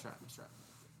that's Cal. right.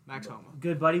 Max Homa.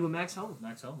 Good buddy with Max Homa.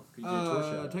 Max Homa. PJ Tour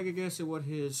shout out. Take a guess at what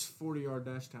his 40-yard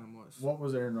dash time was. What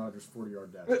was Aaron Rodgers'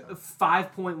 40-yard dash time?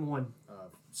 5.1.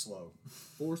 Slow.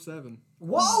 4.7.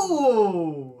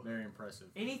 Whoa! Very impressive.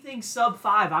 Anything sub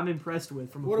 5, I'm impressed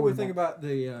with. From a What do we quarterback. think about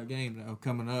the game though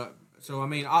coming up? So I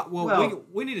mean, Well,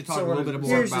 we need to talk a So little bit more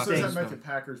here's the about Does thing. that this. make it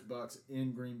Packers Bucks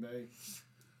in Green Bay?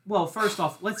 Well, first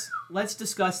off, let's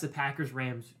discuss the Packers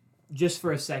Rams just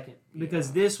for a second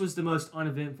because this was the most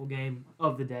uneventful game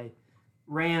of the day.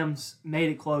 Rams made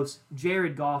it close.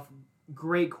 Jared Goff,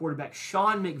 great quarterback.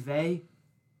 Sean McVay,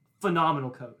 phenomenal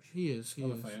coach. He is.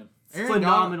 I'm a fan.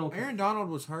 Phenomenal coach. Aaron Donald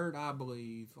was hurt, I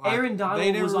believe. Aaron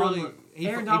Donald was on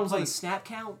the played- snap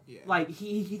count. Yeah. Like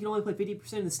he can only play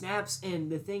 50% of the snaps,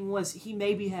 and the thing was he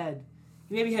maybe had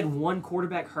one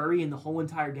quarterback hurry in the whole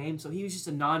entire game, so he was just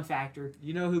a non-factor.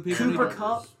 You know who people Cooper need-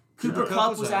 Kupp. Cooper Kupp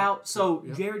Kupp was out, so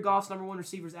Yep. Jared Goff's number one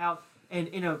receiver's out, and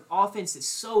in an offense that's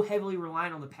so heavily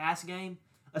reliant on the pass game,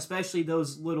 especially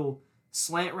those little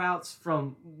slant routes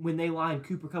from when they line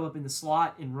Cooper Kupp up in the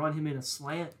slot and run him in a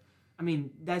slant. I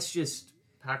mean, that's just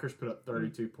Packers put up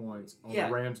 32 points on Yeah.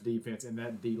 the Rams defense, and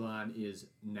that D line is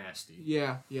nasty.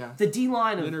 Yeah. the D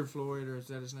line of Leonard Floyd, or is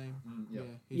that his name? Yep.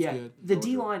 He's yeah good. the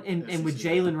D line and with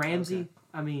SEC. Jalen Ramsey. Okay.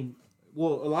 I mean,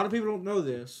 Well, a lot of people don't know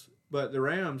this, but the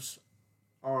Rams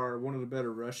are one of the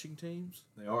better rushing teams,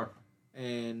 They are.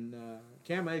 and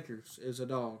Cam Akers is a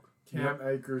dog. Cam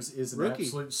Akers is an Rookie.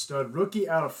 absolute stud. Rookie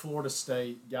out of Florida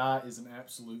State. Guy is an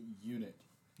absolute unit.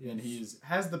 And Yes. he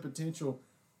has the potential,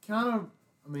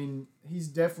 he's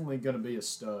definitely going to be a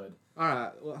stud. All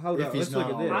right, well, hold If on. he's Let's look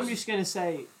not at this. already.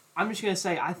 I'm just gonna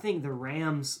say I think the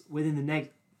Rams within the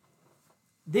next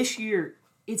this year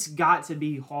it's got to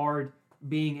be hard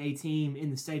being a team in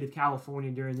the state of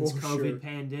California during this For COVID sure.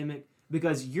 pandemic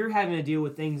because you're having to deal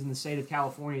with things in the state of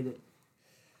California that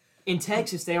in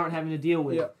Texas they aren't having to deal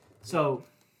with. Yeah. So,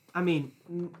 I mean,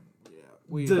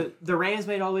 We, the Rams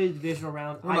made all the way to the divisional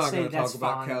round. we're I not say going to that's talk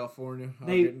about fine. California. I'll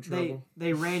They get in trouble.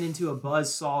 they ran into a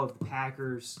buzzsaw of the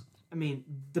Packers. I mean,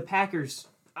 the Packers.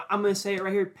 I'm going to say it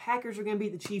right here. Packers are going to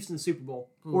beat the Chiefs in the Super Bowl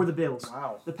or the Bills.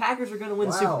 Wow. The Packers are going to win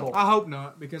the Wow. Super Bowl. I hope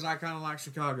not, because I kind of like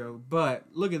Chicago. But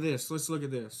look at this. Let's look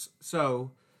at this.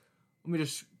 So, let me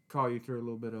just call you through a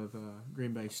little bit of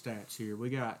Green Bay stats here. We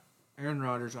got Aaron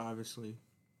Rodgers, obviously,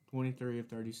 23 of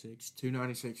 36,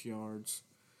 296 yards.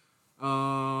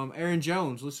 Aaron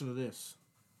Jones, listen to this.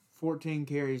 14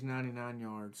 carries, 99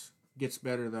 yards. Gets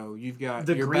better, though. You've got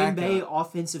The your Green backup. Bay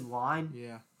offensive line,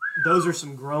 Yeah. those are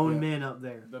some grown Yeah. men up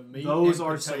there. The meat Those and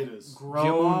are potatoes. some grown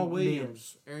Jamal men.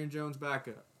 Williams, Aaron Jones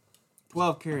backup.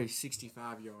 12 carries,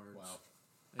 65 yards. Wow.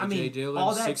 I mean, A.J. Dillon,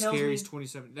 all that 6 tells carries, me-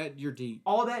 27. That You're deep.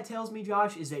 All that tells me,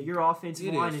 Josh, is that your offensive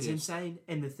It line is, is yes. insane.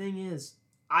 And the thing is,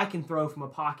 I can throw from a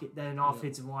pocket that an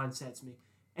offensive line sets me.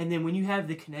 And then when you have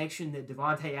the connection that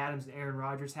Devontae Adams and Aaron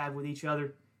Rodgers have with each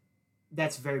other,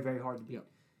 that's very, very hard to beat. Yep.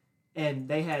 And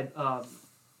they had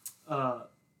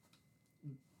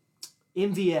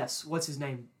MVS, what's his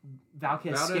name?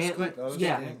 Valdez Scantling.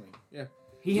 Yeah.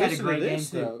 He had a Listen great to game this,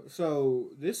 too. though. So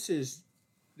this is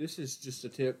just a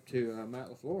tip to Matt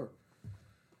LaFleur.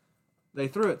 They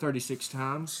threw it 36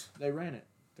 times. They ran it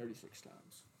 36 times.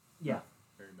 Yeah.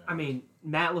 Very bad. I mean,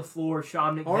 Matt LaFleur,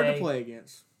 Sean McVay. Hard to play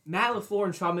against. Matt LaFleur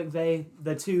and Sean McVay,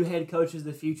 the two head coaches of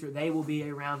the future, they will be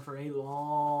around for a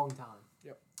long time.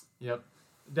 Yep.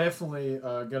 Definitely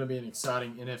going to be an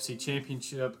exciting NFC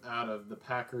championship out of the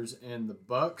Packers and the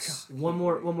Bucks. One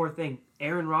more thing.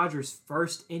 Aaron Rodgers'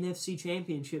 first NFC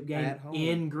championship game At home.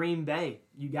 in Green Bay.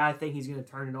 You got to think he's going to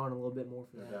turn it on a little bit more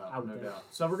for No that. I doubt, would no think. doubt.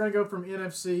 So we're going to go from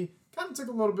NFC. Kind of took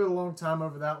a little bit of a long time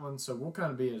over that one, so we'll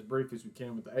kind of be as brief as we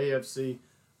can with the AFC.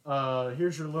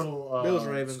 Here's your little Bills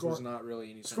Ravens score, was not really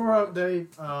anything. score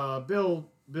update.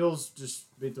 Bills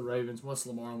just beat the Ravens. Once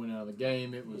Lamar went out of the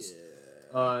game, it was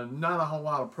not a whole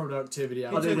lot of productivity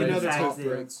out of Other the than the Ravens fact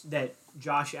offense. that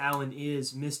Josh Allen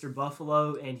is Mr.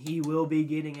 Buffalo, and he will be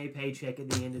getting a paycheck at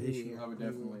the end of this year. I would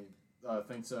definitely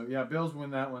think so. Yeah, Bills win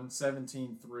that one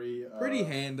 17-3. Pretty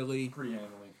handily. Pretty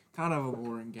handily. kind of a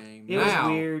boring game. It was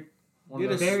weird. One of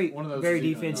those Very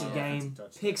defensive game.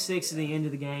 Pick six at the end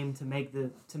of the game to make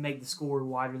the score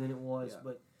wider than it was. Yeah.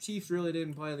 But Chiefs really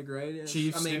didn't play the greatest.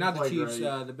 Chiefs not the Chiefs.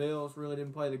 great. The Bills really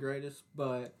didn't play the greatest.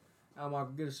 But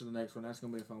Michael, get us to the next one. That's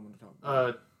gonna be a fun one to talk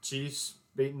about. Chiefs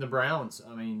beating the Browns.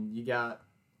 I mean, you got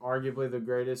arguably the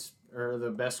greatest or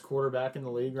the best quarterback in the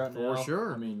league right now. For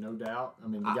sure. I mean, no doubt. I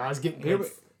mean, the guy's getting paid.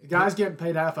 The guy's getting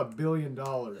paid $500 million.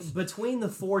 Between the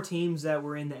four teams that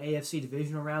were in the AFC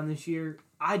divisional round this year,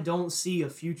 I don't see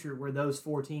a future where those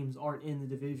four teams aren't in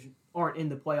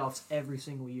the playoffs every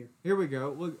single year. Here we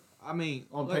go. Look, I mean,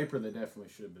 on paper they definitely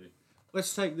should be.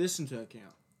 Let's take this into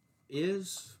account.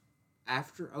 Let's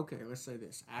say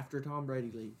this. After Tom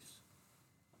Brady leaves,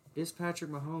 is Patrick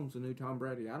Mahomes the new Tom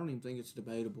Brady? I don't even think it's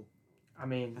debatable. I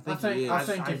mean, I think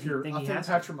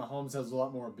Patrick Mahomes has a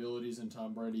lot more abilities than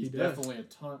Tom Brady. He's definitely a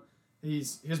ton.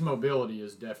 His mobility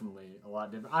is definitely a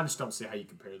lot different. I just don't see how you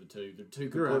compare the two. They're two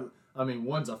complete. Right. I mean,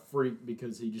 one's a freak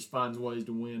because he just finds ways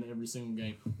to win every single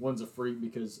game. One's a freak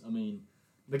because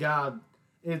the guy.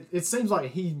 It seems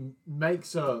like he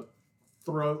makes a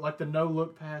throw like the no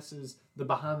look passes, the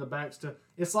behind the back stuff.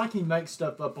 It's like he makes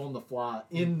stuff up on the fly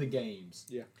in the games.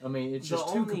 Yeah, I mean it's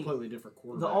just two completely different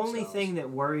quarterbacks. The only thing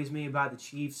that worries me about the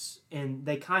Chiefs, and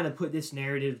they kind of put this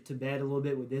narrative to bed a little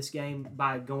bit with this game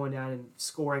by going down and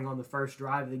scoring on the first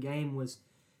drive of the game, was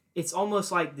it's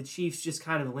almost like the Chiefs just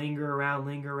kind of linger around,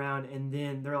 and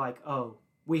then they're like, oh,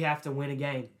 we have to win a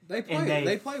game. They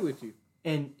play with you.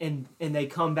 And they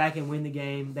come back and win the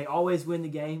game. They always win the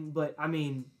game, but I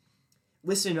mean,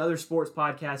 listening to other sports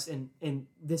podcasts, and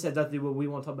this has nothing to do with what we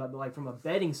want to talk about, but like from a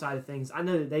betting side of things, I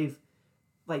know that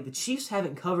the Chiefs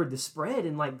haven't covered the spread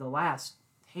in like the last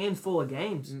handful of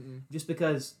games, just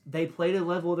because they played a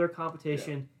level of their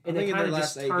competition, and they kind of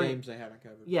just last 8 games they haven't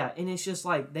covered. Yeah, and it's just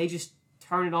like they just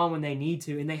turn it on when they need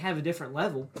to, and they have a different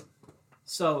level.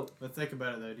 So, but think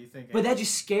about it though. Do you think? But that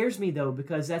just scares me though,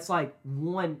 because that's like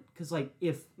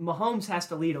if Mahomes has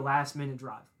to lead a last minute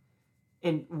drive.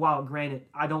 And while granted,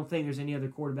 I don't think there's any other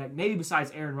quarterback, maybe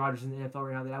besides Aaron Rodgers in the NFL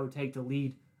right now, that I would take to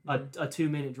lead a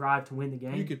 2-minute drive to win the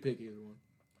game. You could pick either one.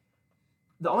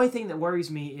 The only thing that worries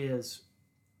me is,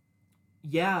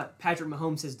 yeah, Patrick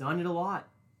Mahomes has done it a lot,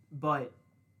 but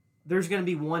there's going to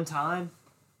be one time,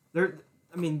 there's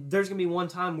going to be one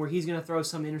time where he's going to throw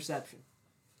some interception,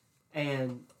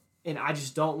 and I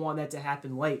just don't want that to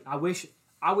happen late. I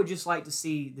would just like to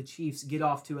see the Chiefs get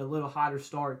off to a little hotter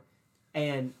start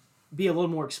and be a little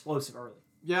more explosive early.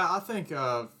 Yeah, I think.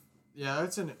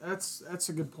 That's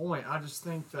a good point. I just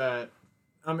think that,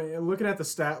 looking at the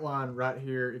stat line right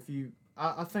here,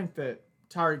 I think that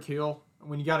Tyreek Hill,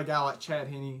 when you got a guy like Chad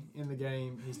Henne in the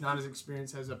game, he's not as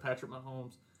experienced as a Patrick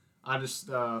Mahomes. I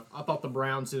thought the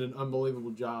Browns did an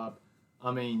unbelievable job.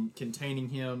 Containing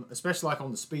him, especially like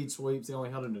on the speed sweeps. They only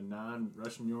held him to 9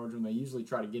 rushing yards when they usually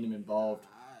try to get him involved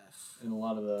in a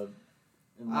lot of the.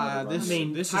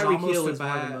 This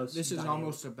is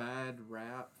almost a bad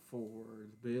rap for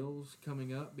the Bills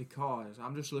coming up, because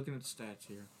I'm just looking at the stats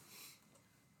here.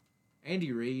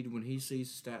 Andy Reid, when he sees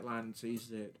the stat line and sees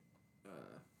that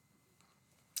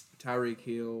Tyreek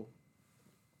Hill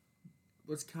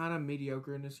was kind of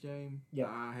mediocre in this game.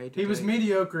 Yeah, he was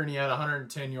mediocre and he had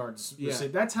 110 yards. Yeah,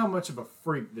 that's how much of a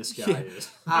freak this guy is.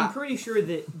 I'm pretty sure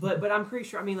that, but I'm pretty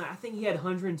sure. I think he had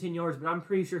 110 yards, but I'm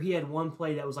pretty sure he had one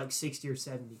play that was like 60 or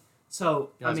 70. So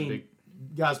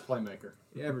guy's playmaker.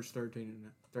 He averaged 13 and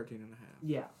a half.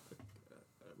 Yeah,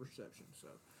 reception. So,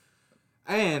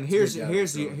 and here's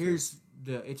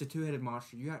it's a two-headed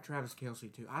monster. You got Travis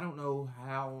Kelce too. I don't know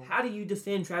how. How do you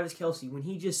defend Travis Kelce when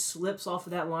he just slips off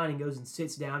of that line and goes and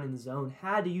sits down in the zone?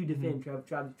 How do you defend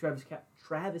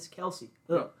Travis Kelce?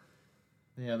 Ugh.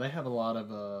 Yeah, they have a lot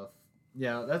of.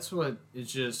 That's what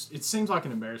it's just. It seems like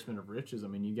an embarrassment of riches.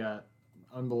 You got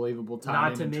unbelievable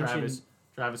tight end and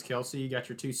Travis Kelce. You got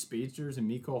your 2 speedsters and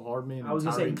Mecole Hardman and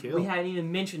Tyreek Hill. We hadn't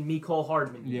even mentioned Mecole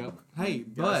Hardman. Yep. Hey,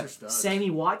 but Sammy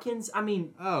Watkins.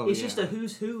 It's just a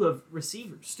who's who of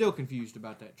receivers. Still confused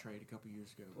about that trade a couple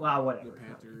years ago. Well, whatever. The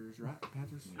Panthers, right?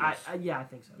 Panthers. I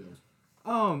think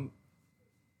so.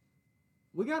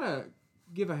 We gotta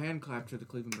give a hand clap to the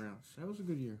Cleveland Browns. That was a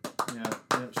good year. Yeah.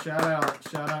 Shout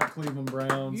out Cleveland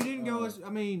Browns. You didn't go as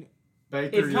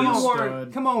Baker,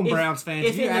 come on, Browns fans.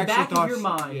 If in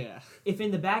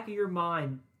the back of your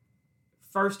mind,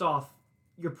 first off,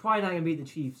 you're probably not going to beat the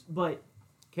Chiefs, but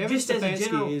Kevin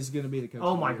Stefanski is going to be the coach.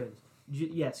 Oh my goodness.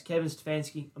 Yes, Kevin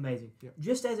Stefanski, amazing. Yep.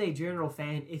 Just as a general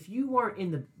fan, if you weren't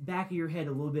in the back of your head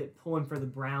a little bit pulling for the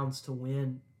Browns to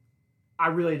win, I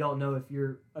really don't know if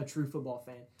you're a true football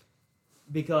fan.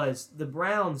 Because the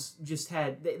Browns just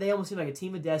they almost seemed like a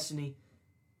team of destiny.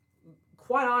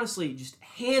 quite honestly just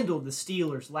handled the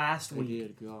Steelers last week. They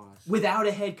did, gosh. Without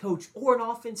a head coach or an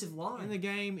offensive line. And the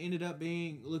game ended up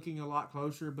looking a lot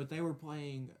closer, but they were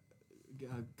playing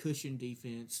cushion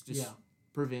defense,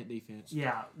 prevent defense.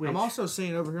 Yeah. I'm also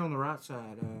seeing over here on the right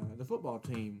side, the football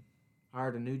team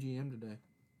hired a new GM today.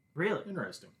 Really?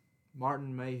 Interesting.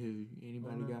 Martin Mayhew.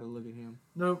 Anybody got to look at him?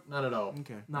 Nope, not at all.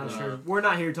 Okay. Not sure. We're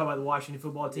not here to talk about the Washington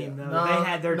football team, though. No, they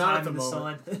had their not time at in the the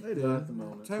moment. sun. They did. Not at the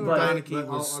moment. Taylor Heineke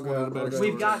was I'll one of the go- better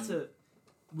We've stories. got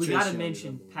we Chase got to Young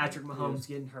mention is Patrick unbelievable. Mahomes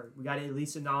getting hurt. We got to at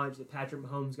least acknowledge that Patrick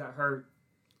Mahomes got hurt.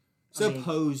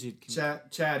 Supposed.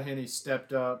 Chad Henne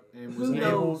stepped up and was Who able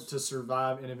knows? to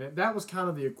survive an event. That was kind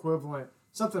of the equivalent.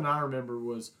 Something I remember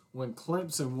was when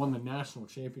Clemson won the national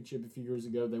championship a few years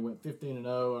ago. They went 15-0.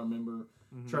 I remember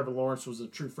Trevor Lawrence was a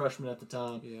true freshman at the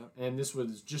time. Yeah. And this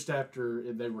was just after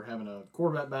they were having a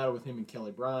quarterback battle with him and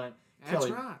Kelly Bryant. That's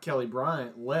right. Kelly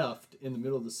Bryant left in the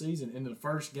middle of the season. In the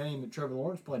first game that Trevor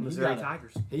Lawrence played, Missouri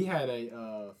Tigers. he had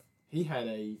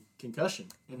a concussion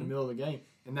in the middle of the game,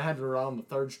 and they had to rely on the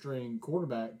third string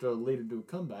quarterback to lead it to a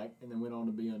comeback, and then went on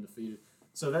to be undefeated.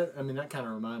 So that kind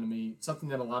of reminded me something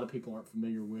that a lot of people aren't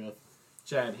familiar with.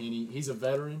 Chad Henne, he's a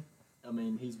veteran. I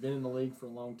mean, he's been in the league for a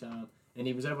long time, and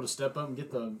he was able to step up and get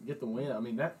the win. I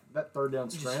mean, that third down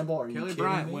scramble. Are you Kelly kidding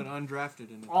Bryant me? went undrafted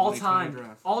in the 2020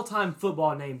 draft. all-time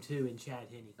football name too in Chad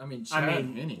Henne. I mean,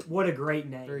 Henne. What a great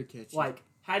name. Very catchy. Like,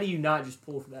 how do you not just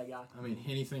pull for that guy? I mean,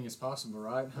 anything is possible,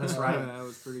 right? That's right. That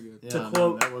was pretty good. Yeah, To I know,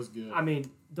 quote- that was good. I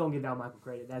mean, don't give Al Michael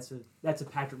credit. That's a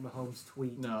Patrick Mahomes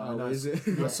tweet. No, Oh, is it?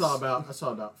 I saw about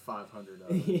 500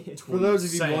 of it. For those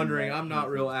of you Saying wondering, that. I'm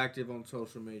not real active on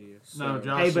social media. So. No,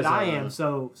 Josh Hey, but is, I am.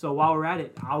 So while we're at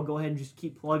it, I'll go ahead and just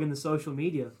keep plugging the social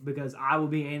media because I will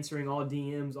be answering all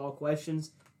DMs, all questions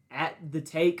at the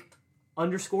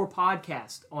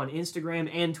Take_podcast on Instagram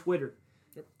and Twitter.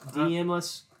 DM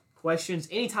us questions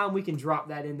anytime we can drop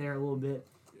that in there a little bit.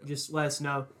 Just let us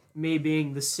know. Me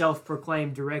being the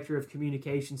self-proclaimed director of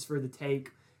communications for the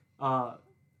Take,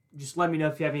 just let me know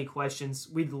if you have any questions.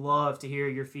 We'd love to hear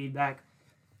your feedback.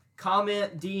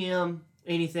 Comment, DM,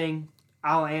 anything.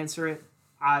 I'll answer it.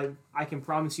 I can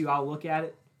promise you I'll look at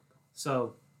it.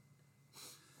 So,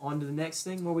 on to the next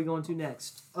thing. Where are we going to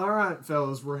next? All right,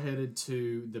 fellas, we're headed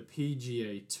to the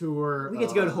PGA Tour. We get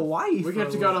to go to Hawaii. We for get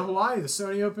a to go to little Hawaii, the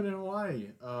Sony Open in Hawaii.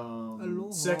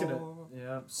 Aloha.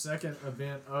 Second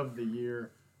event of the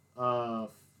year.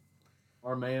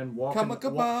 Our man walking the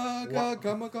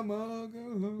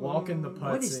bit. putts.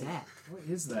 What is in. that? What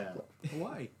is that?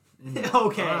 Hawaii. Okay. All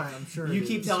right, I'm sure You it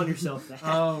keep is. telling yourself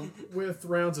that. With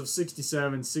rounds of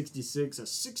 67, 66, a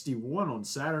 61 on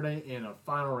Saturday, and a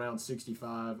final round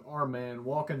 65. Our man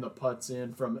walking the putts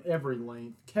in from every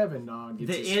length. Kevin Na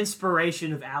gets The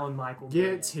inspiration of Alan Michael.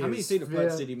 gets his How many feet of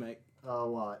putts did he make? a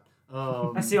lot.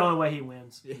 That's the only way he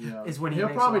wins. Yeah. Is when he He'll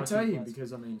makes probably a lot of tell feet you putts.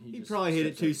 because I mean He just probably hit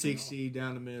it steps everything 260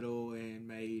 down the middle and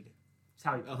made That's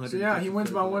how he 100. So yeah, he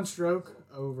wins by one stroke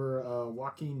over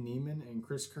Joaquin Neiman and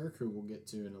Chris Kirk, who we'll get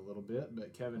to in a little bit.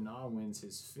 But Kevin Na wins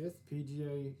his 5th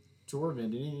PGA Tour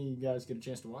event. Did any of you guys get a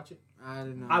chance to watch it? I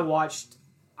don't know. I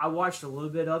watched a little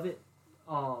bit of it.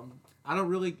 I don't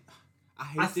really. I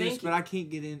hate I this, think- but I can't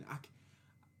get in.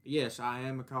 Yes, I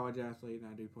am a college athlete and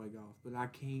I do play golf, but I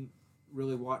can't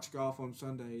really watch golf on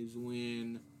Sundays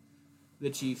when the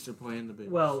Chiefs are playing the Bills.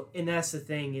 Well, and that's the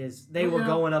thing is they were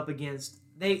going up against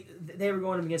they were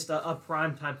going up against a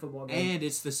primetime football game. and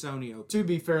it's the Sony Open. To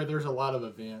be fair, there's a lot of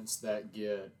events that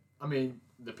get. I mean,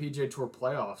 the PGA Tour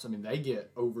playoffs. I mean, they get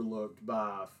overlooked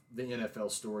by the NFL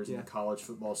stories and the college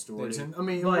football stories. do. And I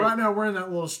mean, But- right now we're in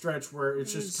that little stretch where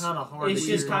it's just kind of hard. It's to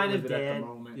just keep up kind of with it at dead. the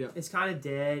moment. Yeah. It's kind of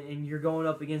dead, and you're going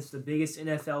up against the biggest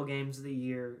NFL games of the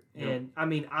year. Yep. And I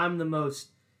mean, I'm the most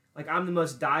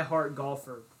diehard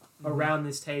golfer around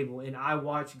this table, and I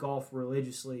watch golf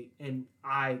religiously, and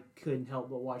I couldn't help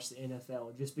but watch the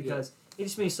NFL just because it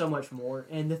just means so much more.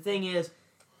 And the thing is,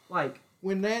 like,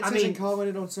 When Nance I isn't mean- calling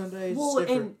it on Sundays, well,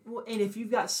 it's different. and if you've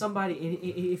got somebody,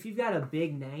 if you've got a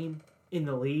big name in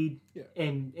the lead, Yeah.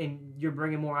 and you're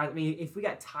bringing more. I mean, if we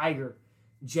got Tiger,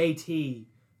 JT,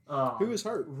 Who was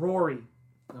hurt? Rory,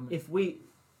 I mean-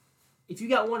 if you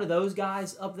got one of those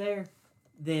guys up there,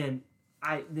 then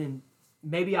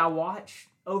maybe I watch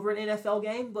over an NFL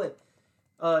game, but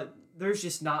there's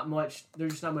just not much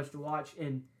to watch.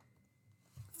 And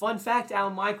fun fact,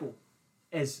 Alan Michael,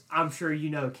 as I'm sure you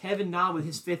know, Kevin Na with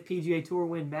his 5th PGA Tour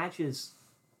win matches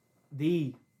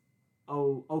the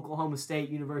Oklahoma State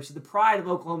University, the pride of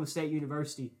Oklahoma State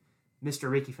University, Mr.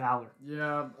 Ricky Fowler.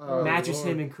 Yeah, Matches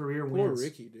him in career Poor wins.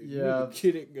 Ricky, dude. Yeah.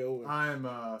 Get it going. I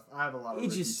have a lot of It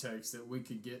Ricky just- takes that we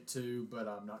could get to, but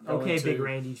I'm not going Okay, to. Big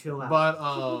Randy, chill out.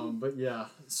 But yeah.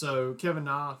 So Kevin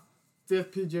Na,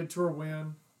 fifth PGA Tour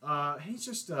win. He's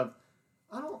just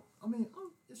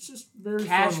it's just very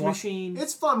cash fun machine.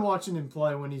 It's fun watching him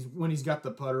play when he's got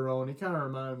the putter rolling. He kind of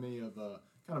reminded me of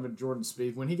kind of a Jordan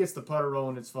Spieth. When he gets the putter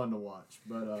rolling, it's fun to watch.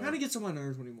 But kind of gets on my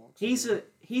nerves when he walks. He's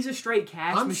a straight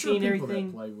cash I'm machine. sure people everything.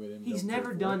 that play with him He's don't never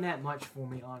care for done it. that much for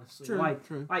me, honestly. True,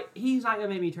 true. Like he's not gonna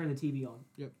make me turn the TV on.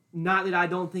 Yep. Not that I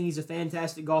don't think he's a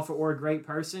fantastic golfer or a great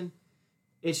person.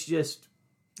 It's just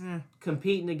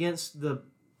competing against the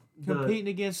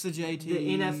JT,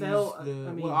 the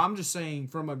NFL. Well, I'm just saying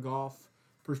from a golf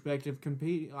perspective,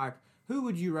 who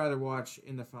would you rather watch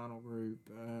in the final group?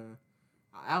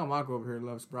 Alan Michael over here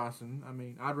loves Bryson. I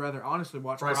mean, I'd rather honestly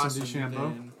watch Bryson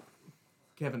than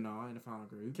Kevin Na in the final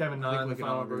group. Kevin Na in the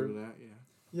final group. With that, yeah.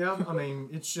 Yeah, I mean,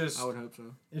 it's just... I would hope so.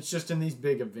 It's just in these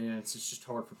big events, it's just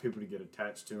hard for people to get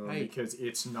attached to them because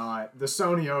it's not... The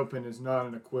Sony Open is not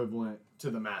an equivalent to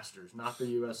the Masters, not the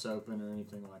U.S. Open or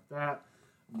anything like that.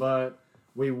 But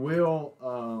we will...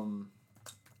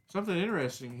 Something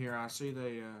interesting here. I see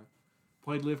they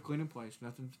played Live Clean and Place.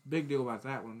 Nothing's big deal about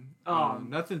that one.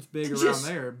 Nothing's big around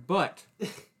there, but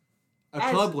a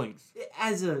club length.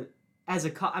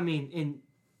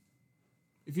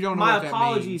 If you don't know what that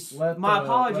means. My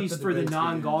apologies for the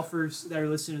non-golfers that are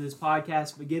listening to this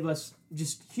podcast, but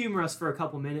just humor us for a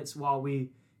couple minutes while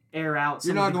we air out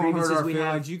some of the grievances we have. You're not going to hurt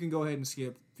our feelings. You can go ahead and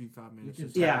skip a few 5 minutes. You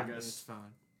can tag us. It's fine.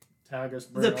 Tag us.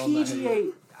 The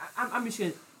PGA, I'm just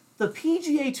going to... The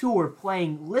PGA Tour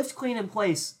playing Lift, Clean, and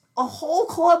Place a whole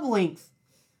club length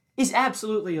is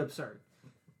absolutely absurd.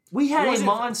 We had a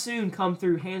monsoon come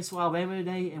through Hansel, Alabama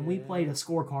today, and we played a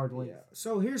scorecard length. Yeah.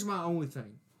 So here's my only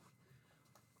thing.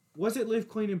 Was it Live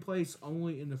Clean in Place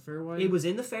only in the fairway? It was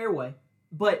in the fairway,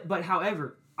 but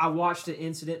however, I watched an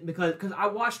incident because I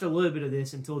watched a little bit of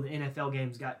this until the NFL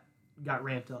games got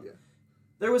ramped up. Yeah.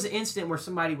 There was an incident where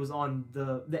somebody was on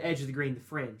the edge of the green, the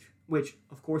fringe, which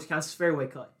of course counts as fairway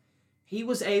cut. He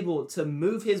was able to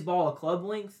move his ball a club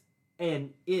length,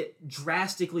 and it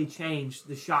drastically changed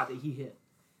the shot that he hit.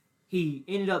 He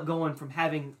ended up going from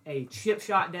having a chip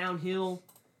shot downhill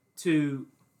to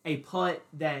a putt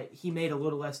that he made a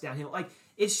little less downhill. Like,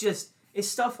 it's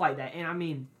stuff like that. And I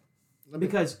mean,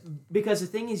 because the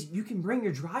thing is, you can bring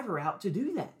your driver out to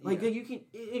do that. Like,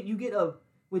 you get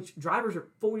which drivers are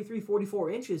 43,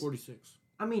 44 inches. 46.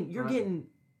 I mean, you're getting,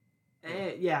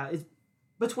 it's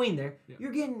between there. Yeah.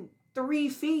 You're getting 3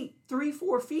 feet,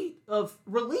 4 feet of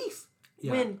relief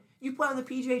when you play on the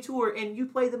PGA Tour and you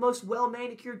play the most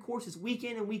well-manicured courses week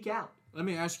in and week out. Let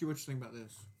me ask you what you think about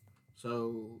this.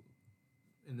 So,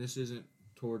 and this isn't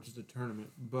towards the tournament,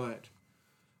 but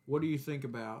what do you think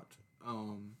about,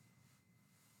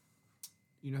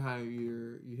 you know how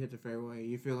you hit the fairway,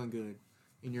 you're feeling good,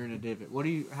 and you're in a divot.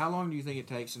 How long do you think it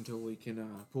takes until we can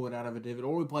pull it out of a divot,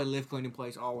 or we play Live Clean in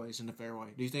Place always in the fairway?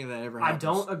 Do you think that ever happens? I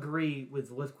don't agree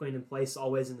with Live Clean in Place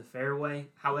always in the fairway.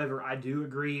 However, I do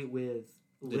agree with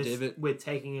divot, with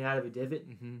taking it out of a divot.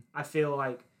 Mm-hmm. I feel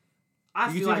like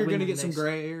you're going to get some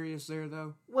gray areas there,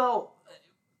 though? Well,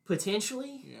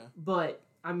 potentially. Yeah. But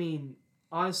I mean,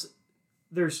 honestly,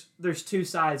 there's two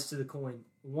sides to the coin.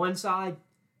 One side,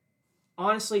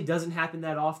 honestly, doesn't happen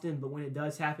that often, but when it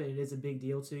does happen, it is a big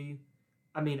deal to you.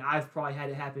 I mean, I've probably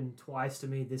had it happen twice to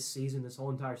me this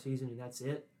whole entire season, and that's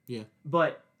it. Yeah.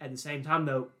 But at the same time,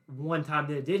 though, one time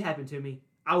that it did happen to me,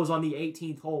 I was on the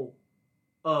 18th hole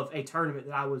of a tournament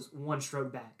that I was one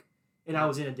stroke back, and I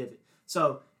was in a divot.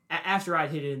 So after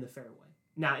I'd hit it in the fairway.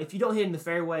 Now, if you don't hit in the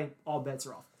fairway, all bets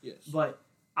are off. Yes. But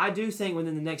I do think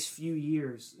within the next few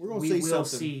years, we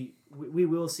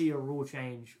will see a rule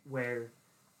change where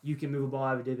you can move a ball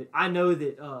out of a divot. I know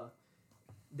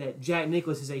that Jack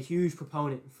Nicklaus is a huge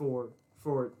proponent for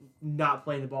not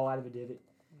playing the ball out of a divot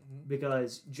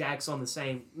because Jack's on the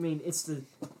same. I mean, it's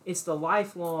the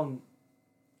lifelong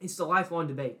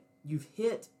debate. You've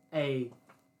hit a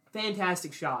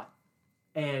fantastic shot,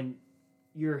 and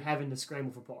you're having to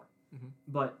scramble for par. Mm-hmm.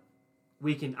 But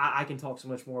I can talk so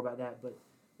much more about that. But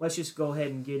let's just go ahead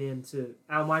and get into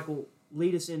Al Michael.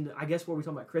 Lead us into, I guess, what we're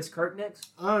talking about. Chris Kirk next?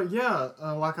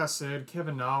 Like I said,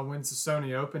 Kevin Na wins the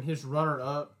Sony Open. His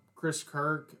runner-up, Chris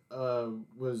Kirk,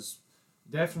 was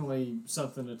definitely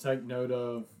something to take note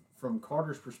of from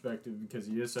Carter's perspective because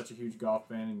he is such a huge golf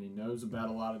fan and he knows about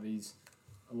a lot of these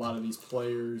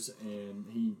players and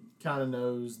he kind of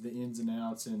knows the ins and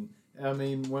outs. And I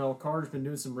mean, Carter's been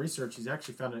doing some research. He's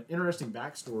actually found an interesting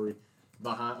backstory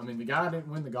behind. I mean, the guy didn't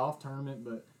win the golf tournament,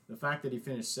 but the fact that he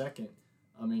finished second.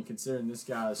 I mean, considering this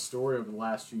guy's story over the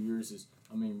last few years is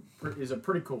a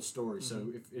pretty cool story.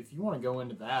 Mm-hmm. So if you want to go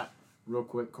into that real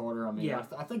quick, Carter, I mean,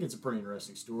 I think it's a pretty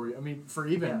interesting story. I mean, for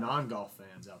even non-golf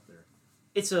fans out there.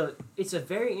 it's a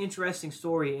very interesting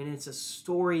story, and it's a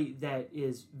story that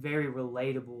is very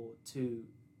relatable to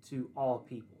all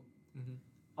people.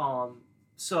 Mm-hmm.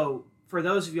 So for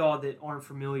those of y'all that aren't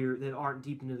familiar, that aren't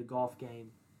deep into the golf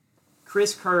game,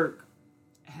 Chris Kirk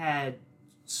had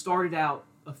started out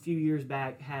a few years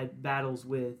back, had battles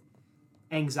with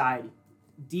anxiety,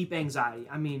 deep anxiety.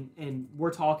 I mean, and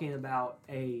we're talking about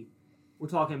a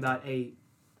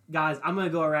guys. I'm gonna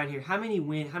go around here. How many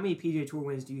PGA Tour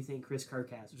wins do you think Chris Kirk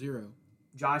has? 0.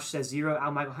 Josh says 0.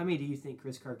 Al Michael, how many do you think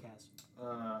Chris Kirk has?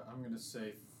 I'm gonna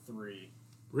say 3.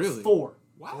 Really? 4.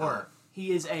 Wow. 4.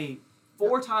 He is a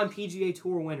 4-time PGA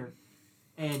Tour winner,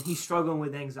 and he's struggling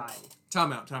with anxiety.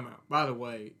 Time out. By the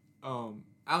way,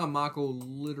 Alan Michael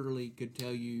literally could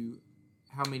tell you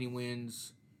how many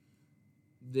wins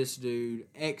this dude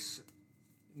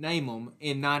name them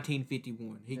in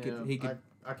 1951. He could.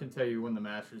 I can tell you when the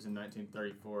Masters in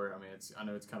 1934. I mean, I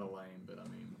know it's kind of lame, but I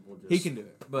mean, we'll just. He can do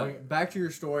it. But back to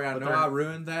your story. I know I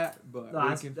ruined that, but no,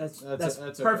 that's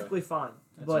perfectly okay. fine.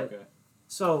 That's but okay.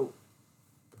 so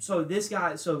this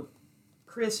guy,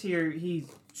 Chris here, he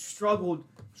struggled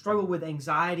with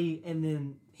anxiety, and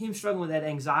then him struggling with that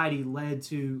anxiety led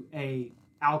to a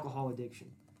alcohol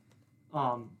addiction.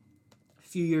 A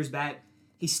few years back,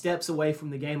 he steps away from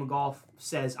the game of golf,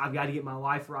 says, "I've got to get my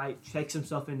life right," checks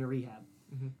himself into rehab.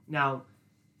 Mm-hmm. Now,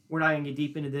 we're not going to get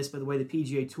deep into this, but the way the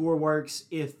PGA Tour works,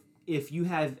 if you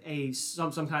have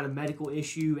some kind of medical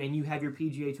issue and you have your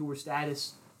PGA Tour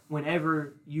status,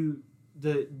 whenever you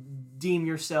deem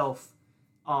yourself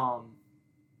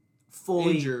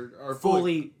fully injured or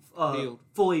fully healed.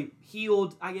 fully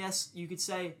healed, I guess you could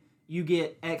say, you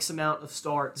get X amount of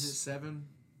starts. Is it 7?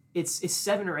 It's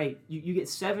 7 or 8. You get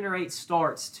 7 or 8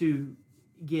 starts to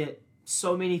get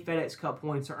so many FedEx Cup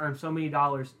points or earn so many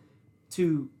dollars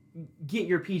to get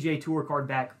your PGA Tour card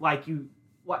back like you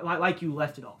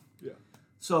left it off. Yeah.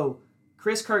 So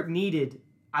Chris Kirk needed,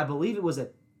 I believe it was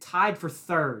tied for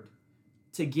 3rd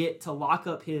to lock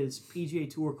up his PGA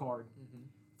Tour card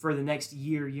for the next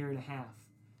year and a half,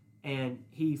 and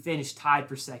he finished tied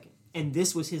for 2nd. And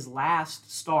this was his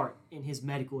last start in his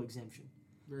medical exemption.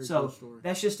 Very so cool story.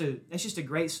 that's just a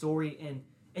great story,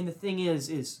 and the thing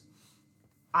is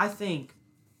I think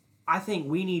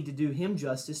we need to do him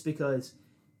justice because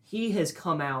he has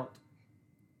come out,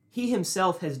 he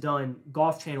himself has done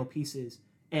Golf Channel pieces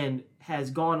and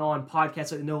has gone on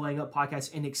podcasts like the No Laying Up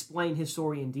podcast and explained his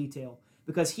story in detail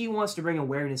because he wants to bring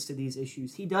awareness to these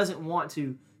issues. He doesn't want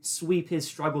to sweep his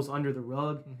struggles under the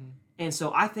rug. Mm-hmm. And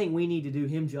so I think we need to do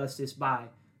him justice by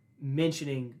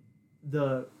mentioning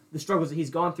the struggles that he's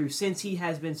gone through since he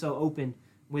has been so open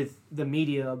with the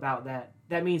media about that.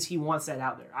 That means he wants that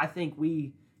out there. I think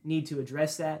we need to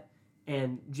address that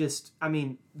and just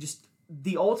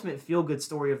the ultimate feel-good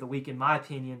story of the week, in my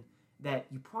opinion, that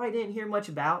you probably didn't hear much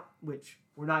about, which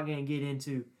we're not going to get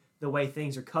into the way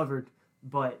things are covered,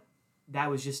 but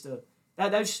that was just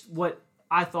that was just what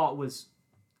I thought was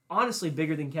honestly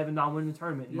bigger than Kevin Na winning the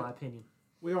tournament, in my opinion.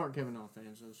 We aren't Kevin Na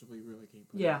fans, though, so we really can't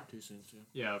put 2 cents in.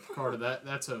 Yeah, Carter,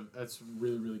 that's a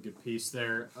really, really good piece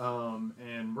there.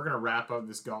 And we're going to wrap up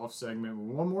this golf segment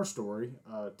with one more story.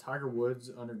 Tiger Woods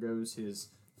undergoes his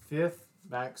 5th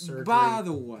back surgery. By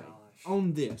the way,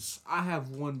 on this, I have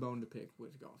one bone to pick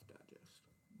with Golf Digest.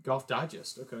 Golf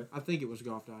Digest, okay. I think it was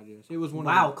Golf Digest. It was one.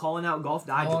 Calling out Golf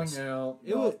Digest.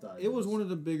 It was one of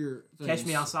the bigger things. Catch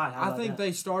Me Outside. How I think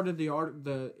they started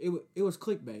the it was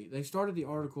clickbait. They started the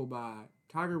article by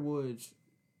Tiger Woods,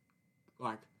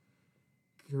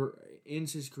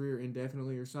 ends his career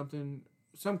indefinitely or something.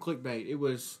 Some clickbait. It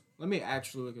was. Let me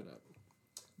actually look it up.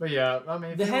 But yeah, I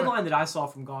mean, the headline that I saw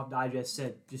from Golf Digest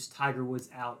said just Tiger Woods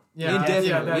out. Yeah,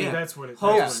 indefinitely. That's what it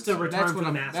hopes to return from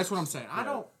the Masters. That's what I'm saying.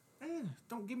 Yeah.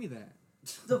 Don't give me that.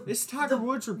 It's Tiger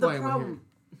Woods we're playing with here.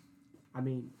 I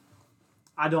mean,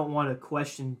 I don't want to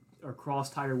question or cross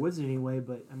Tiger Woods in any way,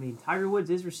 but I mean, Tiger Woods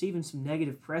is receiving some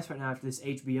negative press right now after this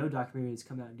HBO documentary that's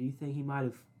come out. Do you think he might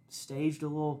have staged a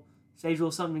little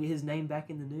something to get his name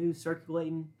back in the news,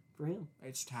 circulating for him?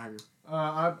 It's Tiger.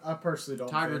 I personally don't.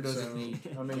 Tiger think doesn't so. need.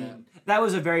 I mean, that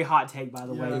was a very hot take, by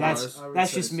the way.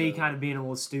 That's just me so. kind of being a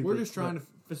little stupid. We're just trying to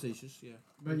facetious, yeah.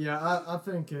 But yeah, I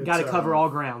think it's got to cover all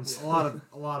grounds. A lot of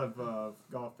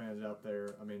golf fans out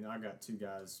there. I mean, I got 2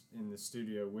 guys in the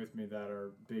studio with me that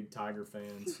are big Tiger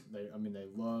fans. They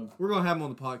love. We're gonna have him on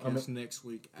the podcast next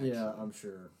week. Actually. Yeah, I'm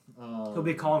sure. He'll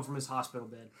be calling from his hospital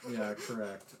bed. Yeah,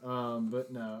 correct.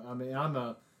 But no, I mean, I'm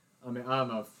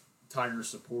a Tiger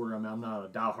supporter. I mean, I'm not a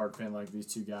diehard fan like these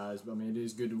 2 guys, but I mean, it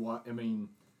is good to watch. I mean,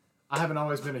 I haven't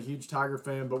always been a huge Tiger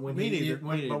fan, but when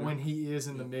he is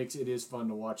in the mix, it is fun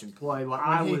to watch him play.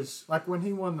 Like when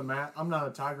he won the match, I'm not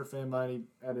a Tiger fan by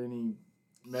any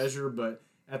measure, but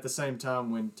at the same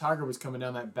time, when Tiger was coming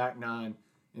down that back nine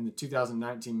in the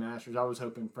 2019 Masters, I was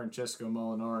hoping Francesco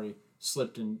Molinari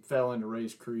slipped and fell into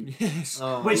Ray's Creek. Yes.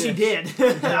 Which he did.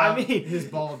 I mean, his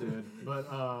ball did. But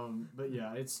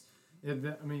yeah,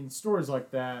 stories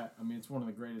like that. I mean, it's one of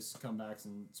the greatest comebacks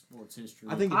in sports history.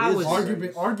 I think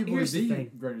arguably the the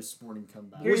greatest sporting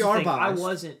comeback. Here's We the are thing,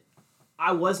 biased.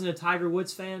 I wasn't a Tiger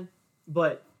Woods fan,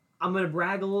 but I'm gonna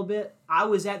brag a little bit. I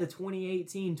was at the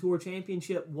 2018 Tour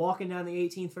Championship, walking down the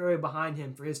 18th fairway behind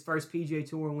him for his first PGA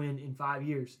Tour win in 5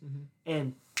 years,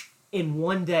 and in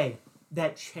one day,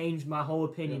 that changed my whole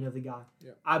opinion of the guy.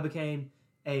 Yep. I became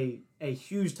a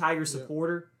huge Tiger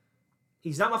supporter.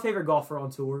 He's not my favorite golfer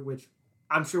on tour, which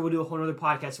I'm sure we'll do a whole other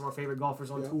podcast of our favorite golfers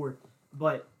on tour.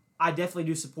 But I definitely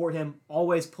do support him.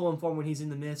 Always pulling for him when he's in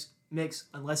the mix,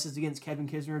 unless it's against Kevin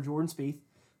Kisner or Jordan Spieth.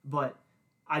 But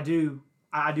I do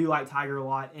like Tiger a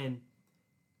lot, and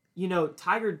you know,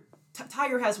 Tiger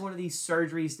has one of these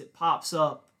surgeries that pops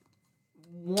up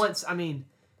once. I mean,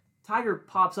 Tiger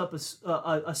pops up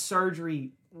a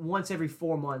surgery once every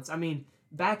 4 months. I mean,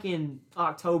 back in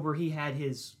October, he had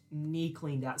his knee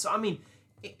cleaned out. So, I mean,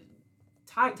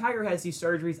 Tiger has these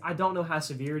surgeries. I don't know how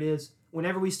severe it is.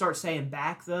 Whenever we start saying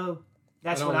back, though,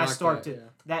 that's when I start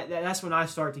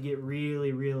to get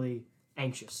really, really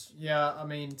anxious. Yeah, I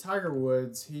mean, Tiger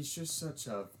Woods, he's just such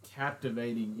a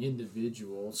captivating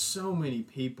individual. So many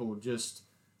people just...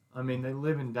 I mean, they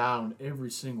live and die on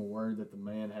every single word that the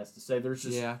man has to say. There's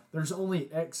only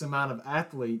X amount of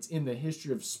athletes in the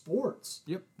history of sports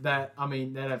that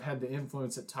have had the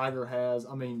influence that Tiger has.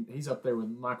 I mean, he's up there with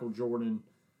Michael Jordan,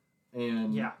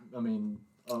 and I mean,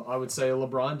 I would say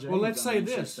LeBron James. Well, let's say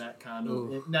this: that kind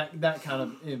of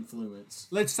influence.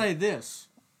 Let's say this: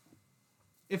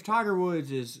 if Tiger Woods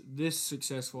is this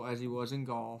successful as he was in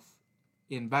golf,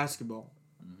 in basketball,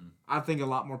 I think a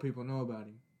lot more people know about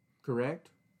him. Correct?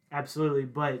 Absolutely,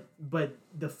 but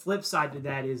the flip side to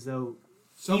that is though,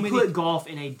 he put golf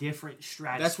in a different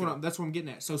stratosphere. That's what I'm getting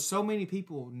at. So many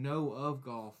people know of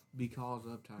golf because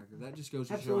of Tiger. That just goes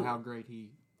to show how great he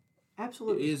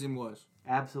is and was.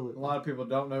 Absolutely. A lot of people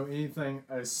don't know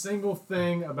a single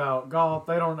thing about golf.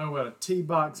 They don't know what a tee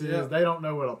box is. They don't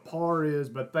know what a par is,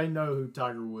 but they know who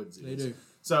Tiger Woods is. They do.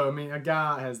 So I mean, a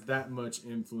guy has that much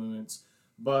influence.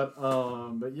 But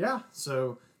yeah,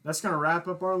 so. That's going to wrap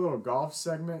up our little golf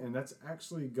segment, and that's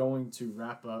actually going to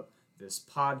wrap up this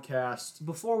podcast.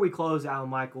 Before we close,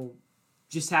 Alan Michael,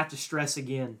 just have to stress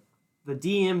again, the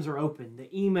DMs are open.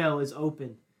 The email is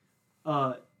open.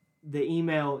 The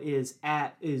email is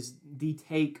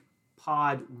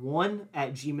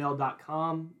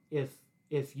thetakepod1@gmail.com if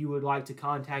you would like to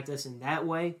contact us in that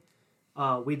way.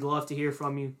 We'd love to hear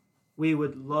from you.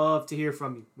 We'd love to hear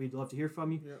from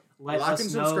you. Yep. Like and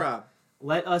subscribe.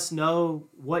 Let us know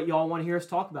what y'all want to hear us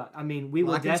talk about. I mean, we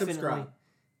will definitely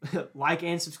like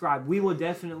and subscribe. We will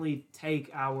definitely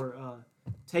take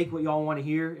what y'all want to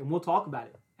hear, and we'll talk about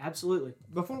it. Absolutely.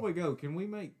 Before we go, can we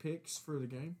make picks for the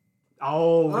game?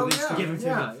 Give them to me.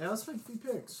 Yeah, let's make a few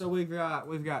picks. So we've got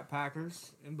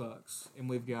Packers and Bucks, and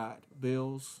we've got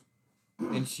Bills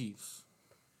and Chiefs.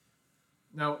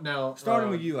 Now, starting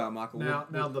with you, Al Michael.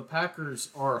 Now the Packers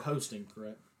are hosting,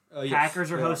 correct? Yes.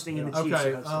 Packers are hosting, and the Chiefs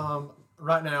are hosting.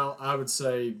 Right now, I would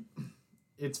say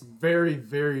it's very,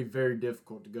 very, very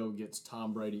difficult to go against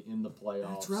Tom Brady in the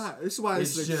playoffs. That's right. This is why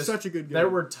it's just such a good game. There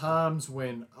were times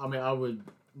when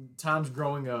times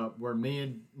growing up where me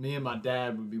and my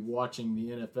dad would be watching the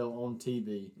NFL on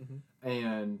TV,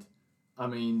 and I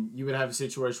mean, you would have a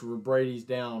situation where Brady's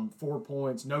down 4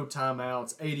 points, no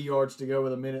timeouts, 80 yards to go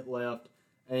with a minute left.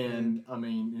 And, I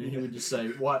mean, he would just say,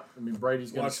 what? I mean,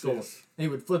 Brady's going to score. This. He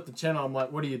would flip the channel. I'm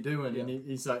like, what are you doing? And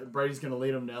he's like, Brady's going to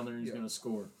lead him down there and he's going to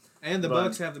score. And the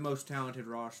Bucks have the most talented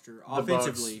roster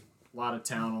offensively. A lot of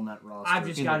talent on that roster. I've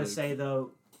just got to say,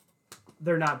 though,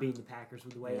 they're not beating the Packers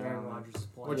with the way Aaron Rodgers is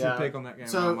playing. What's your pick on that game?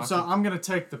 So I'm going to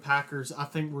take the Packers. I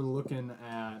think we're looking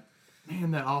at,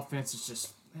 that offense is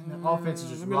just...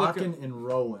 rocking and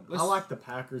rolling. I like the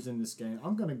Packers in this game.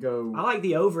 I'm going to go... I like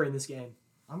the over in this game.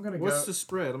 I'm going to go... What's the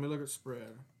spread? Let me look at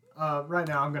spread. Right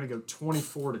now, I'm going to go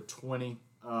 24-20.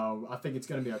 I think it's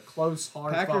going to be a close,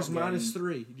 hard Packers game.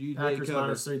 -3. Packers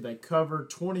 -3. They cover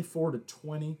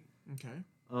 24-20. Okay.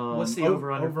 What's the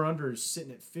over-under? Over-under is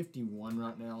sitting at 51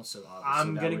 right now, so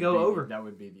I'm going to go over. That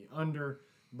would be the under.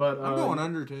 But I'm going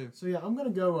under, too. So, yeah, I'm going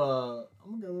to go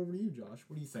over to you, Josh.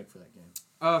 What do you think for that game?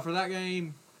 For that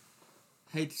game,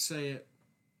 hate to say it,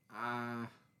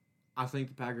 I think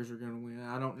the Packers are going to win.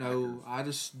 I don't know. I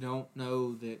just don't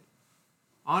know that.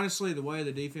 Honestly, the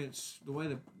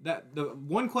the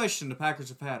one question the Packers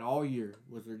have had all year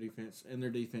was their defense, and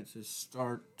their defense has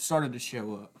started to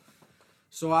show up.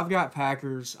 So I've got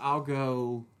Packers. I'll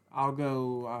go.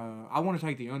 I want to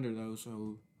take the under though,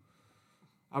 so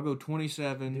I'll go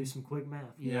 27. Do some quick math.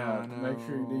 Yeah, I know. Make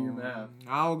sure you do your math.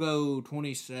 I'll go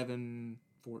 27-14.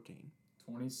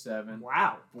 27.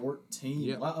 Wow. 14.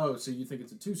 Yep. Wow. Oh, so you think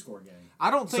it's a 2-score game? I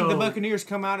don't think So- the Buccaneers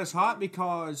come out as hot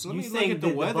because let You me look think at the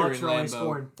that weather Bucs in are only Lambeau.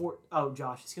 scoring four? Oh,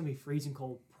 Josh, it's gonna be freezing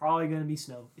cold. Probably gonna be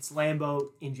snow. It's Lambeau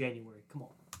in January. Come on.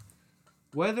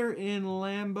 Weather in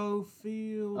Lambeau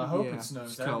Field. I hope yeah, it snows.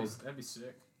 it's That'd cold. be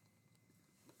sick.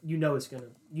 You know it's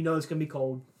gonna be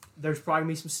cold. There's probably gonna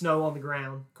be some snow on the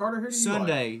ground. Carter, who do you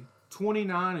Sunday,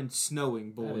 29 and snowing,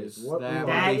 That boys. is what we That like.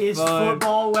 would That be is fun.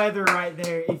 football weather right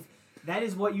there. If that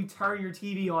is what you turn your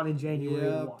TV on in January to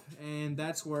Yep, watch. and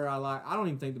that's where I don't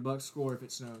even think the Bucs score if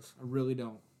it snows. I really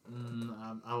don't.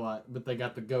 I like, but they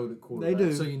got the goat at quarterback. They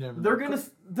do. So you never. They're know.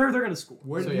 gonna score.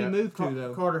 Where So, did yeah, he move to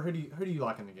though? Carter, who do you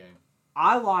like in the game?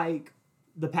 I like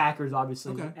the Packers,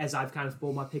 obviously, Okay. as I've kind of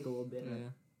spoiled my pick a little bit. Yeah.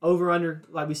 Over under,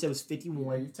 like we said, was Yeah,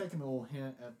 51. you've taken a little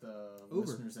hint at the Over.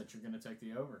 listeners that you're going to take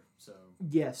the over. So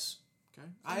Yes, Okay,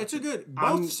 it's a good.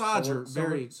 I'm- Both sides so are what- so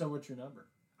very. what- So what's your number?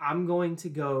 I'm going to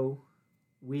go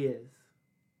with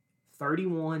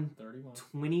 31-24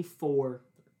 31.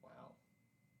 Wow.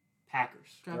 Packers.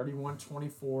 Okay.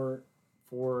 31-24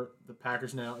 for the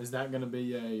Packers. Now, is that going to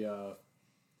be a?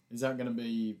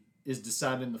 Is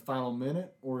decided in the final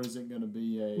minute, or is it going to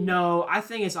be a? No, I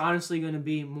think it's honestly going to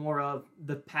be more of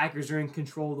the Packers are in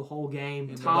control the whole game.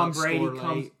 And the Tom Bucs Brady score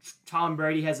comes. late. Tom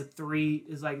Brady has a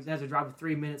drive with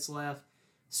 3 minutes left,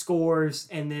 scores,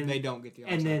 and then They don't get the.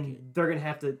 and onside then kick. they're going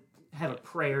to have a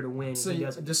prayer to win. if he See,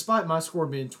 doesn't. despite my score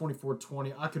being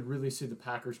 24-20, I could really see the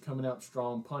Packers coming out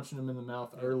strong, punching them in the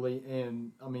mouth early,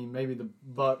 and I mean maybe the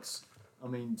Bucs,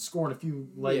 scoring a few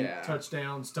late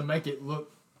touchdowns to make it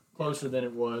look closer than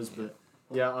it was. But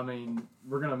yeah,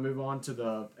 we're gonna move on to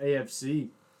the AFC.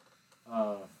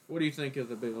 What do you think of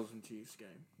the Bills and Chiefs game?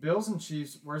 Bills and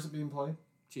Chiefs. Where's it being played?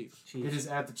 Chiefs. It is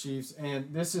at the Chiefs,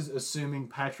 and this is assuming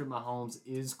Patrick Mahomes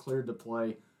is cleared to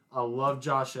play. I love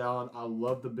Josh Allen. I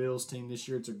love the Bills team this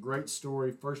year. It's a great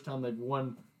story. First time they've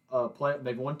won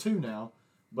they've won 2 now,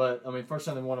 but first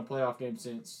time they won a playoff game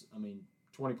since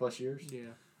 20 plus years. Yeah.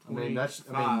 That's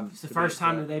It's the first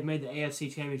time that they've made the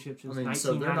AFC Championship since so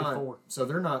 1994.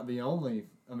 they're not the only.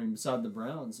 Beside the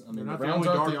Browns, the not the Browns only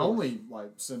aren't dark the horse. only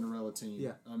Cinderella team.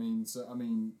 Yeah.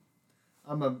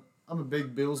 I'm a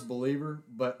big Bills believer,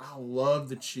 but I love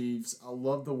the Chiefs. I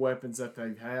love the weapons that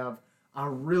they have. I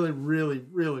really, really,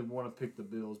 really want to pick the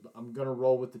Bills, but I'm gonna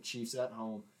roll with the Chiefs at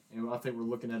home, and I think we're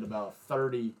looking at about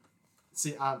 30.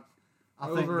 See, I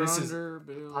think Over this under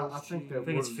Bills. I think that I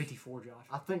think it's we're- 54, Josh.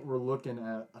 I think we're looking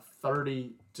at a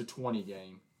 30-20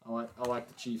 game. I like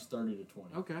the Chiefs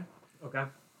 30-20. Okay. Okay.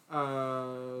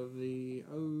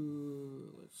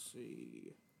 Let's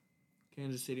see.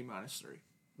 Kansas City -3.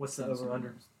 What's the over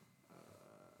under?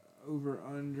 Over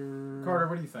under. Carter,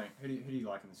 what do you think? Who do you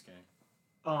like in this game?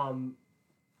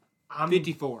 I'm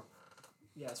 54.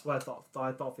 Yeah, that's what I thought.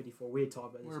 I thought 54. We had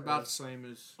talked about this. We're about the same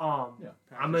as. Yeah,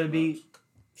 I'm gonna be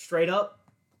straight up.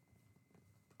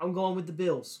 I'm going with the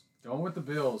Bills. Going with the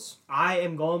Bills. I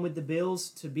am going with the Bills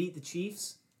to beat the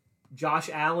Chiefs. Josh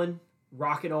Allen,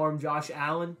 rocket arm Josh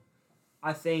Allen.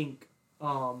 I think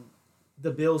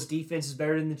the Bills' defense is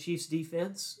better than the Chiefs'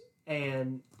 defense,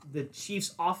 and the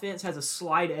Chiefs' offense has a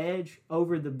slight edge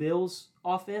over the Bills'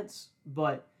 offense.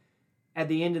 But at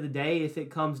the end of the day, if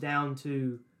it comes down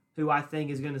to who I think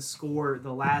is going to score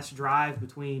the last drive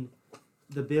between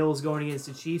the Bills going against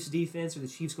the Chiefs' defense or the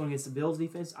Chiefs going against the Bills'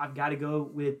 defense, I've got to go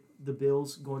with the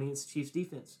Bills going against the Chiefs'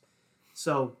 defense.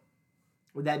 So,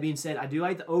 with that being said, I do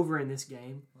like the over in this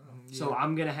game. So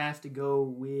I'm going to have to go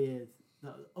with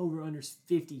the over-under's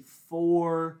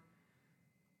 54.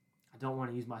 I don't want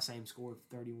to use my same score of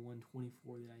 31-24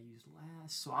 that I used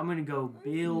last. So I'm going to go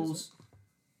Bills.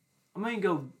 I'm going to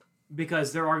go,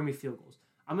 because there are going to be field goals.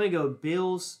 I'm going to go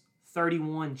Bills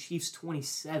 31, Chiefs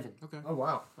 27. Okay. Oh,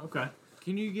 wow. Okay.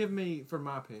 Can you give me, for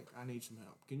my pick, I need some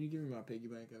help. Can you give me my piggy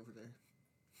bank over there?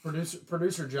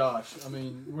 Producer Josh,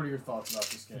 what are your thoughts about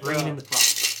this game? Bringing in the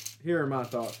props. Here are my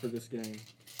thoughts for this game.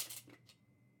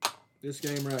 This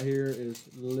game right here is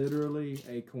literally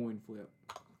a coin flip.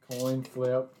 Coin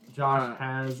flip. Josh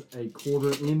has a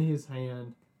quarter in his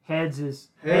hand. Heads is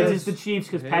the Chiefs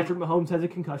because Heads. Patrick Mahomes has a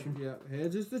concussion. Yeah,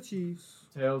 heads is the Chiefs.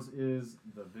 Tails is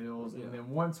the Bills. Yeah. And then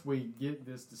once we get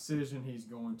this decision, he's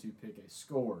going to pick a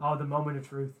score. Oh, the moment of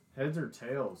truth. Heads or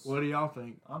tails? What do y'all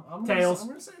think? I'm Tails. I'm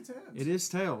going to say tails. It is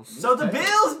tails. So the Tails.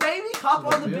 Bills, baby, hop So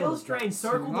on the the Bills. Bills train,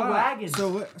 circle the All right. wagon.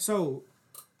 So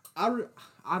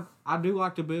I do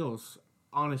like the Bills,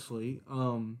 honestly.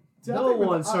 No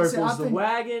one circles the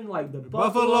wagon like the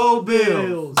Buffalo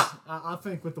Bills. I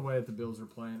think with the way that the Bills are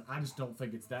playing, I just don't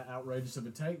think it's that outrageous of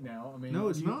a take now. I mean, no,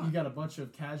 it's not. You got a bunch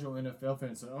of casual NFL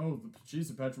fans saying, "Oh, the Chiefs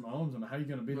of Patrick Mahomes, and how are you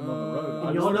going to beat them on the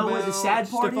road?" Y'all know what the sad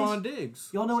part Stephon Diggs.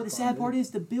 Y'all know what the sad part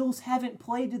is? The Bills haven't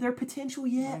played to their potential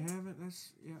yet. They haven't.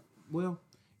 Well,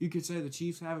 you could say the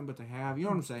Chiefs haven't, but they have. You know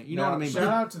what I'm saying? You know what I mean? Shout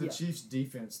out to the Chiefs'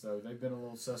 defense, though. They've been a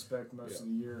little suspect most of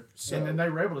the year. So, and then they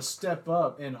were able to step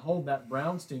up and hold that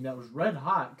Browns team that was red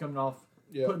hot coming off,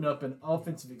 putting up an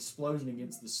offensive explosion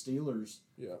against the Steelers'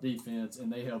 defense,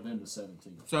 and they held them to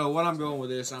 17. So what I'm going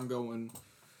with this,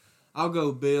 I'll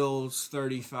go Bills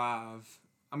 35.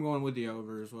 I'm going with the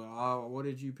over as well. What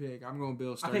did you pick? I'm going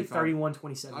Bills 35. I picked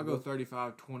 31-27. I'll go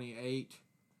 35-28.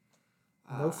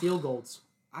 No field goals.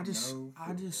 I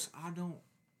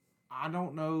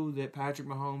don't know that Patrick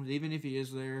Mahomes, even if he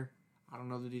is there, I don't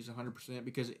know that he's 100%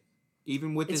 because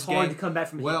even with this game, it's hard to come back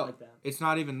from a hit like that. It's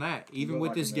not even that. Even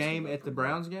with this game at the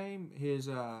Browns game, his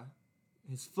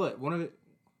foot,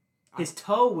 his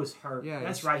toe was hurt. Yeah,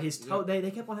 that's right. His toe. Yeah.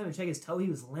 They kept on having to check his toe. He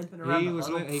was limping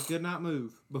around. He could not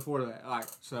move before that.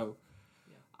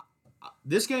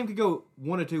 This game could go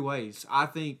one of two ways. I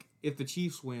think if the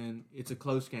Chiefs win, it's a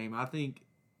close game. I think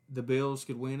the Bills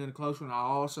could win in a close one. I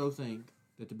also think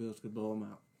that the Bills could blow them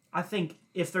out. I think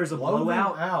if there's a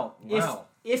blowout,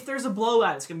 if there's a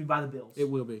blowout, it's going to be by the Bills. It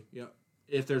will be,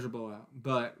 if there's a blowout.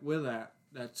 But with that,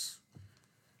 that's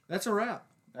a wrap.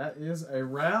 That is a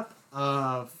wrap.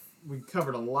 We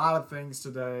covered a lot of things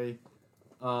today.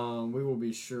 We will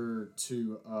be sure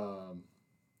to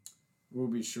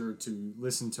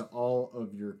listen to all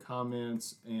of your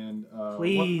comments and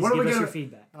please give us your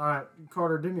feedback. All right,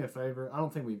 Carter, do me a favor. I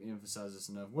don't think we've emphasized this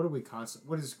enough. What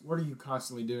are you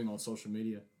constantly doing on social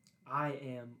media? I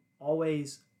am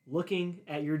always looking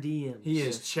at your DMs. He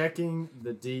is checking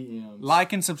the DMs.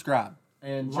 Like and subscribe.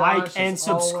 And like and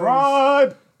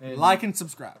subscribe. Like and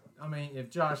subscribe. I mean, if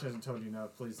Josh hasn't told you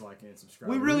enough, please like and subscribe.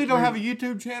 We really don't have a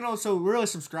YouTube channel, so really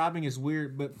subscribing is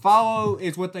weird. But follow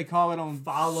is what they call it on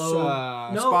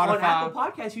Spotify. On Apple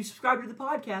Podcasts, you subscribe to the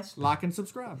podcast. Like and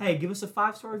subscribe. Hey, give us a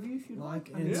 5-star review if you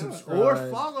like. And subscribe. Or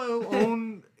follow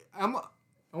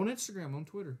on Instagram, on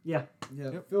Twitter. Yeah.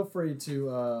 Feel free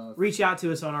to reach out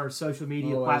to us on our social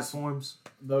media platforms.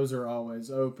 Those are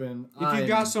always open. If you've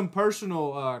got some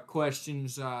personal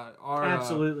questions,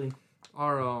 absolutely.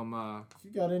 If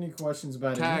you got any questions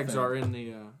about tags are in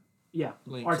the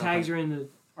links. Our tags are in the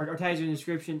tags are in the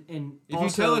description. And if you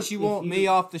tell us you want me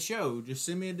off the show, just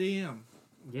send me a DM.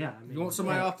 Yeah, you want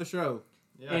somebody off the show.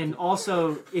 Yeah. And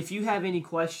also, if you have any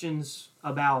questions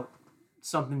about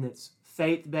something that's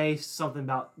faith-based, something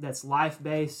about that's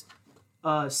life-based,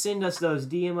 send us those,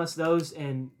 DM us those,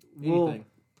 and we'll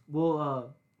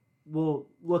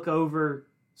look over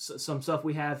some stuff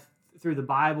we have through the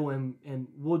Bible, and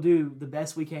we'll do the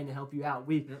best we can to help you out.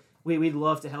 We'd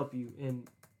love to help you,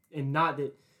 and not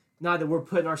that we're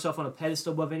putting ourselves on a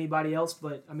pedestal above anybody else,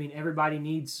 but I mean everybody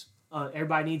needs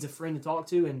a friend to talk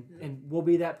to, and we'll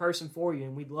be that person for you,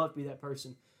 and we'd love to be that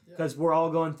person because we're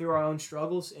all going through our own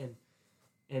struggles,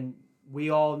 and we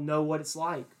all know what it's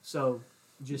like. So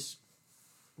just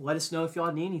let us know if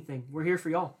y'all need anything. We're here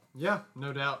for y'all. Yeah,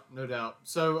 no doubt.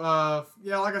 So,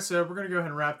 like I said, we're going to go ahead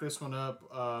and wrap this one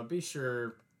up. Be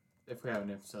sure, if we haven't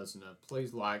emphasized enough,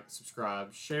 please like,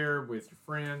 subscribe, share with your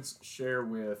friends, share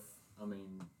with,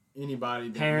 anybody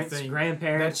that parents, you think,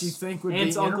 grandparents, that you think would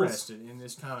aunts, be uncles. interested in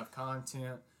this kind of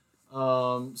content.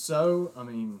 That's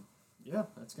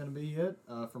going to be it.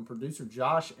 From producer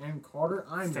Josh and Carter,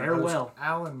 I'm your host,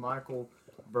 Alan Michael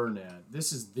Burnett.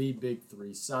 This is The Big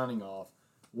Three signing off.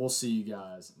 We'll see you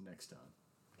guys next time.